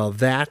guys thought about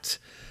that,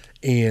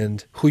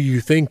 and who you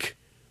think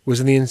was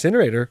in the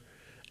incinerator.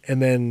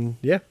 And then,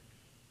 yeah.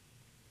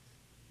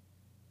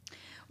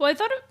 Well, I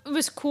thought it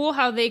was cool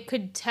how they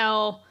could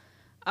tell,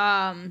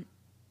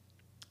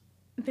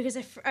 because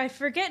I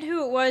forget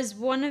who it was.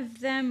 One of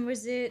them,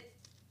 was it,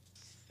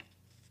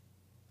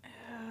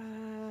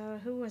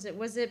 who was it?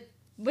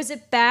 Was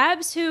it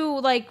Babs who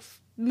like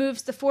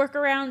moves the fork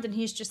around and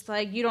he's just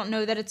like, you don't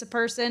know that it's a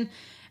person?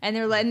 And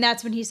they're like, and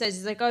that's when he says,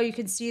 he's like, oh, you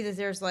can see that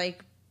there's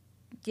like,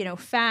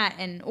 fat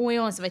and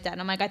oil and stuff like that.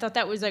 And I'm like, I thought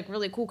that was like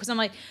really cool, because I'm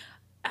like,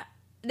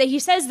 that he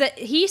says that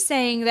he's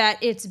saying that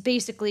it's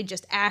basically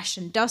just ash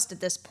and dust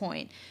at this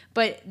point,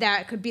 but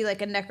that could be like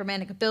a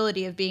necromantic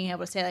ability of being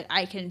able to say like,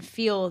 I can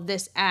feel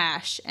this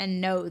ash and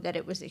know that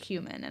it was a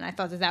human. And I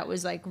thought that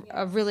was like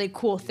a really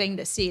cool thing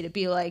to see, to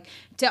be like,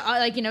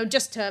 to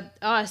just to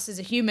us as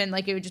a human,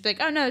 like it would just be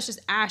like, oh no, it's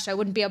just ash. I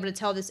wouldn't be able to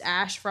tell this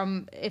ash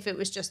from if it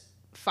was just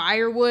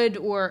firewood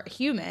or a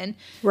human,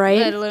 right?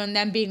 Let alone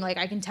them being like,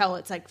 I can tell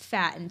it's like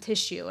fat and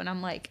tissue, and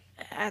I'm like,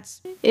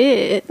 that's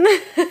it.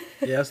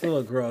 Yeah, it's a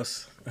little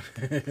gross.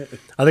 I think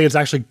it's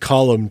actually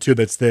Column too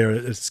that's there.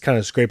 It's kind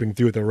of scraping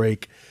through with a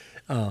rake,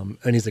 and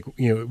he's like,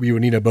 we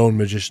would need a bone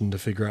magician to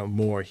figure out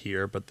more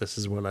here, but this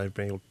is what I've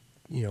been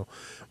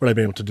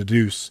able, to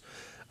deduce,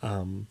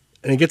 and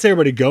it gets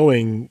everybody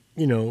going.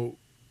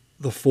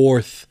 The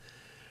fourth,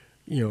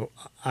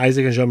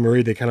 Isaac and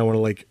Jean-Marie, they kind of want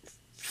to like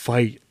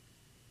fight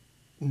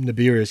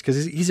Naberius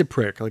because he's a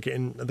prick. Like,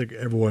 and I think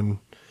everyone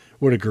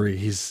would agree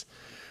he's,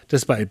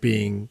 despite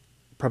being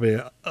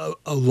probably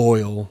a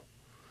loyal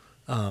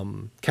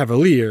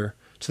cavalier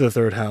to the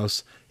third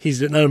house,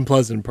 he's an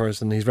unpleasant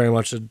person. He's very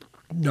much a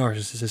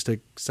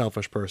narcissistic,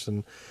 selfish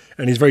person,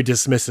 and he's very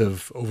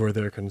dismissive over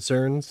their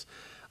concerns,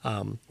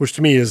 which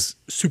to me is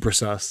super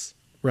sus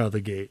right out of the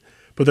gate.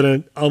 But then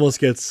it almost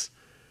gets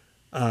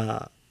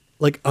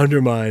like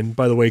undermined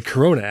by the way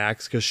Corona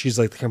acts, because she's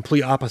like the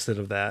complete opposite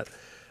of that.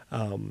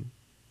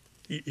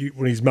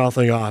 When he's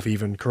mouthing off,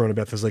 even Corona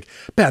Beth is like,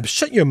 Babs,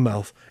 shut your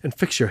mouth and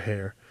fix your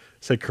hair,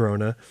 said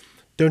Corona.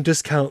 Don't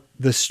discount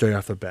this straight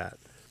off the bat.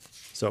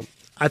 So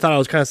I thought I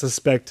was kind of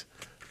suspect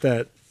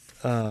that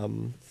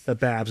that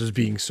Babs was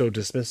being so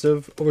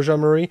dismissive over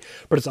Jean-Marie,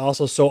 but it's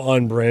also so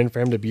on brand for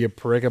him to be a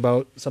prick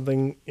about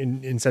something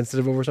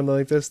insensitive over something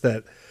like this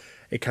that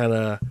it kind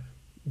of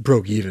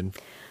broke even.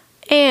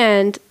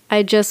 And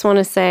I just want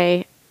to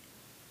say,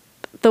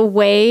 the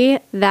way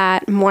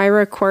that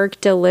Moira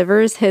Quirk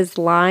delivers his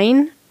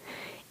line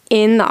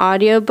in the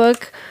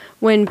audiobook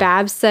when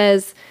Babs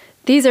says,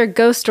 "These are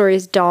ghost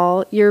stories,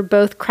 doll. You're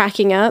both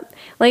cracking up."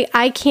 Like,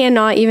 I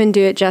cannot even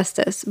do it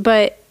justice.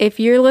 But if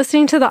you're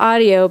listening to the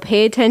audio,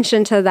 pay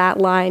attention to that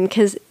line,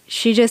 because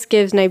she just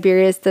gives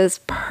Niberius this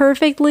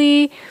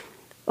perfectly,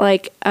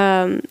 like,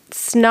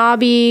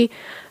 snobby,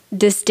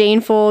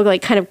 disdainful,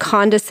 like, kind of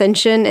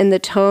condescension in the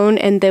tone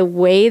and the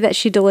way that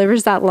she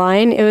delivers that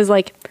line. It was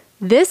like,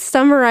 this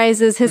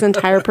summarizes his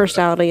entire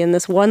personality in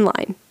this one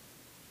line,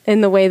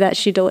 in the way that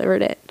she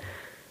delivered it.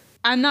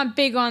 I'm not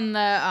big on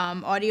the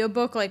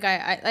audiobook. Like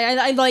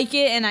I like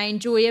it and I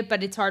enjoy it,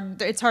 but it's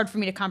hard for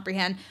me to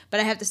comprehend. But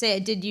I have to say I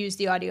did use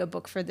the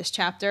audiobook for this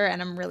chapter,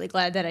 and I'm really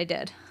glad that I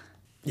did.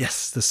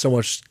 Yes, there's so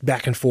much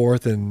back and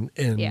forth and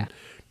yeah.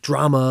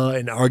 drama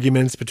and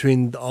arguments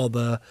between all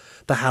the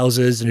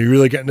houses, and you're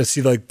really getting to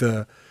see like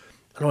the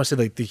don't want to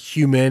say like the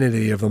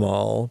humanity of them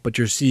all, but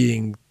you're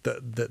seeing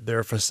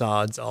their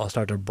facades all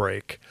start to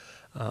break.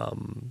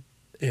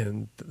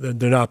 And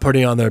they're not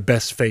putting on their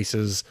best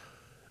faces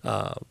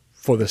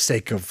for the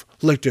sake of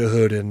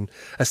lictorhood and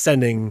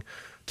ascending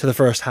to the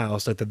first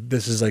house. Like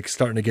this is like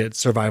starting to get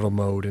survival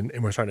mode,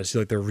 and we're starting to see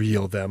like the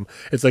real them.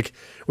 It's like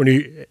when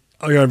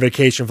you're on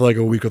vacation for like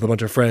a week with a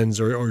bunch of friends,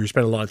 or you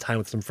spend a lot of time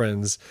with some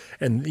friends,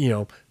 and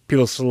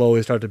people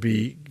slowly start to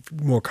be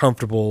more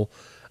comfortable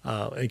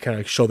and kind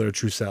of show their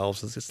true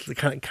selves. It's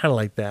kind of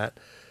like that.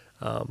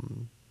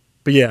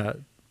 But yeah.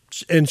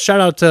 And shout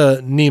out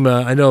to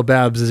Nima. I know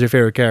Babs is your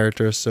favorite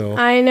character, so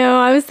I know.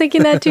 I was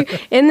thinking that too.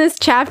 In this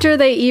chapter,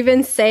 they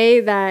even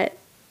say that,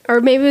 or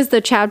maybe it was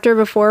the chapter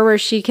before where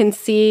she can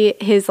see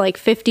his like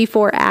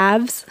 54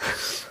 abs.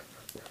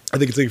 I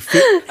think it's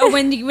like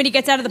when he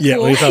gets out of the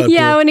pool.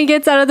 When he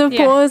gets out of the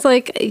pool, it's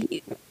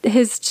like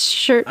his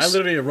shirt. I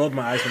literally rolled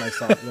my eyes when I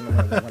saw it, when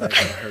I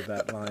heard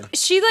that line.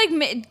 She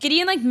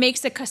Gideon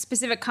makes a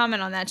specific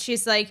comment on that.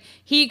 She's like,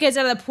 he gets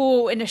out of the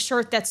pool in a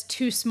shirt that's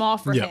too small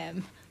for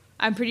him.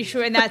 I'm pretty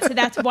sure, and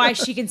that's why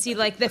she can see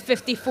like the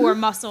 54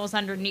 muscles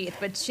underneath.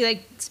 But she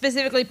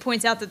specifically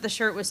points out that the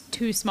shirt was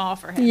too small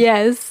for him.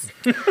 Yes.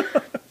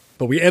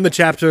 But we end the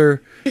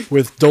chapter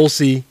with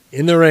Dulcie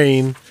in the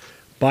rain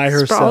by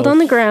herself, sprawled on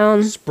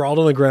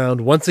the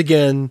ground. Once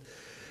again,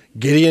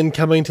 Gideon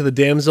coming to the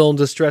damsel in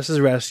distress's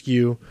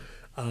rescue,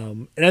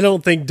 and I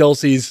don't think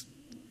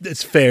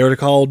it's fair to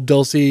call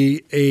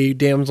Dulcie a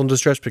damsel in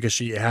distress because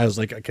she has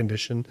like a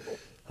condition.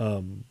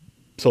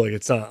 So like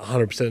it's not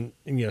 100%.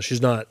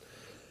 She's not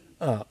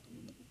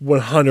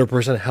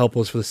 100%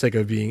 helpless for the sake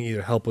of being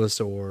either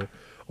helpless or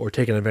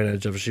taken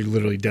advantage of. She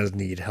literally does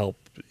need help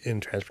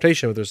in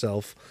transportation with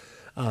herself.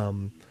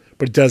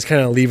 But it does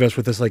kind of leave us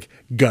with this like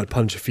gut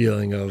punch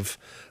feeling of,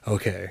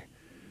 okay,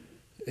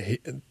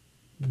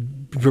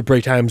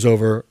 break time's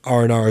over,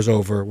 R&R is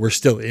over, we're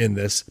still in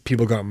this.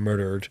 People got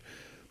murdered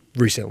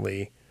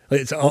recently.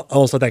 It's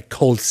almost like that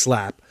cold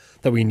slap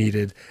that we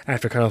needed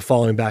after kind of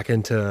falling back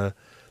into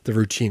the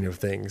routine of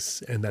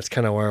things. And that's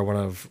kind of where I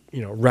want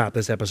to, wrap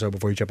this episode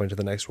before you jump into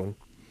the next one.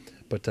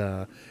 But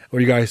what are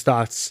you guys'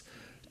 thoughts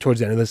towards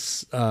the end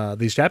of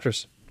these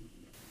chapters?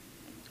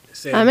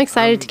 Same. I'm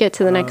excited to get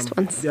to the next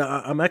ones. Yeah,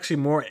 I'm actually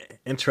more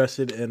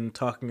interested in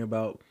talking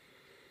about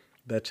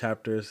the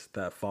chapters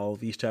that follow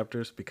these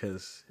chapters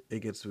because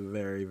it gets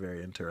very,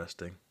 very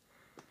interesting,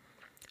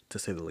 to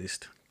say the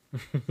least.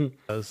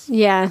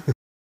 Yeah.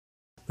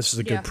 This is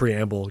a good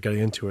preamble getting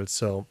into it.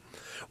 So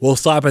we'll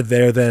stop it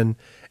there then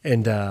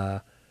and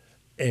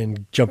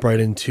jump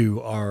right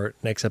into our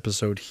next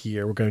episode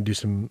here. We're going to do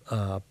some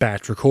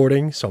batch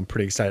recording, so I'm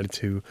pretty excited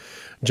to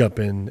jump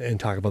in and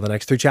talk about the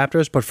next 3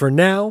 chapters. But for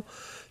now,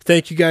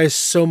 thank you guys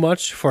so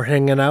much for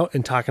hanging out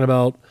and talking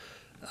about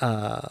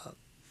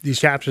these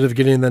chapters of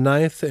Gideon the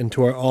Ninth, and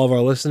to all of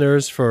our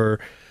listeners for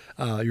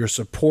your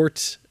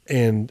support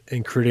and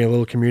creating a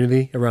little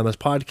community around this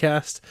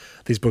podcast.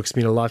 These books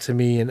mean a lot to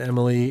me and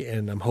Emily,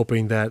 and I'm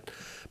hoping that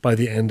by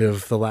the end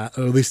of or at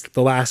least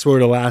the last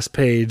word or last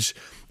page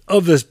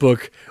of this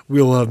book,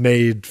 we'll have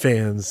made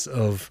fans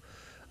of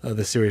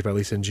the series by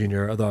Lisa and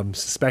Junior, although I'm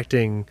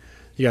suspecting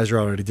you guys are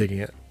already digging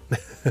it.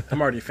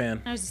 I'm already a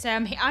fan. I was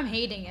going to say, I'm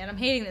hating it. I'm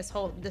hating this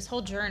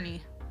whole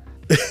journey.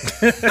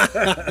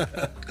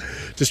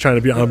 Just trying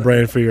to be on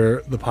brand for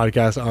the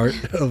podcast art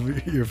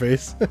of your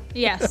face.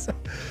 Yes.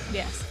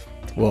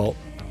 Well,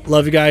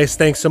 love you guys.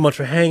 Thanks so much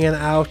for hanging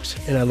out,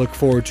 and I look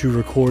forward to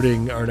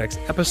recording our next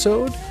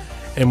episode.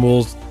 And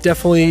we'll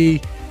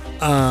definitely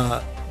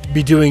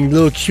be doing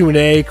little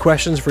Q&A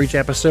questions for each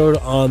episode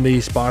on the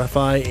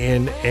Spotify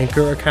and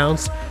Anchor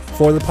accounts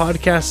for the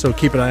podcast. So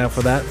keep an eye out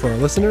for that for our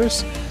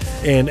listeners.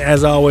 And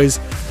as always,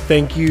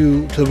 thank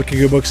you to the Wicked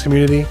Good Books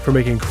community for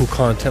making cool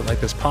content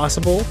like this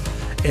possible.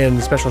 And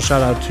a special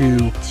shout out to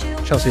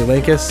Chelsea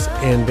Lankus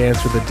and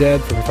Dance with the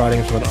Dead for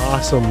providing us with an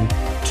awesome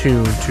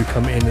tune to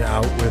come in and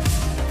out with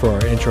for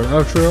our intro and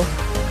outro.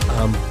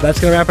 That's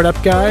going to wrap it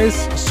up, guys.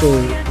 So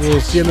we'll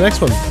see you in the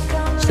next one.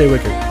 Stay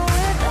wicked.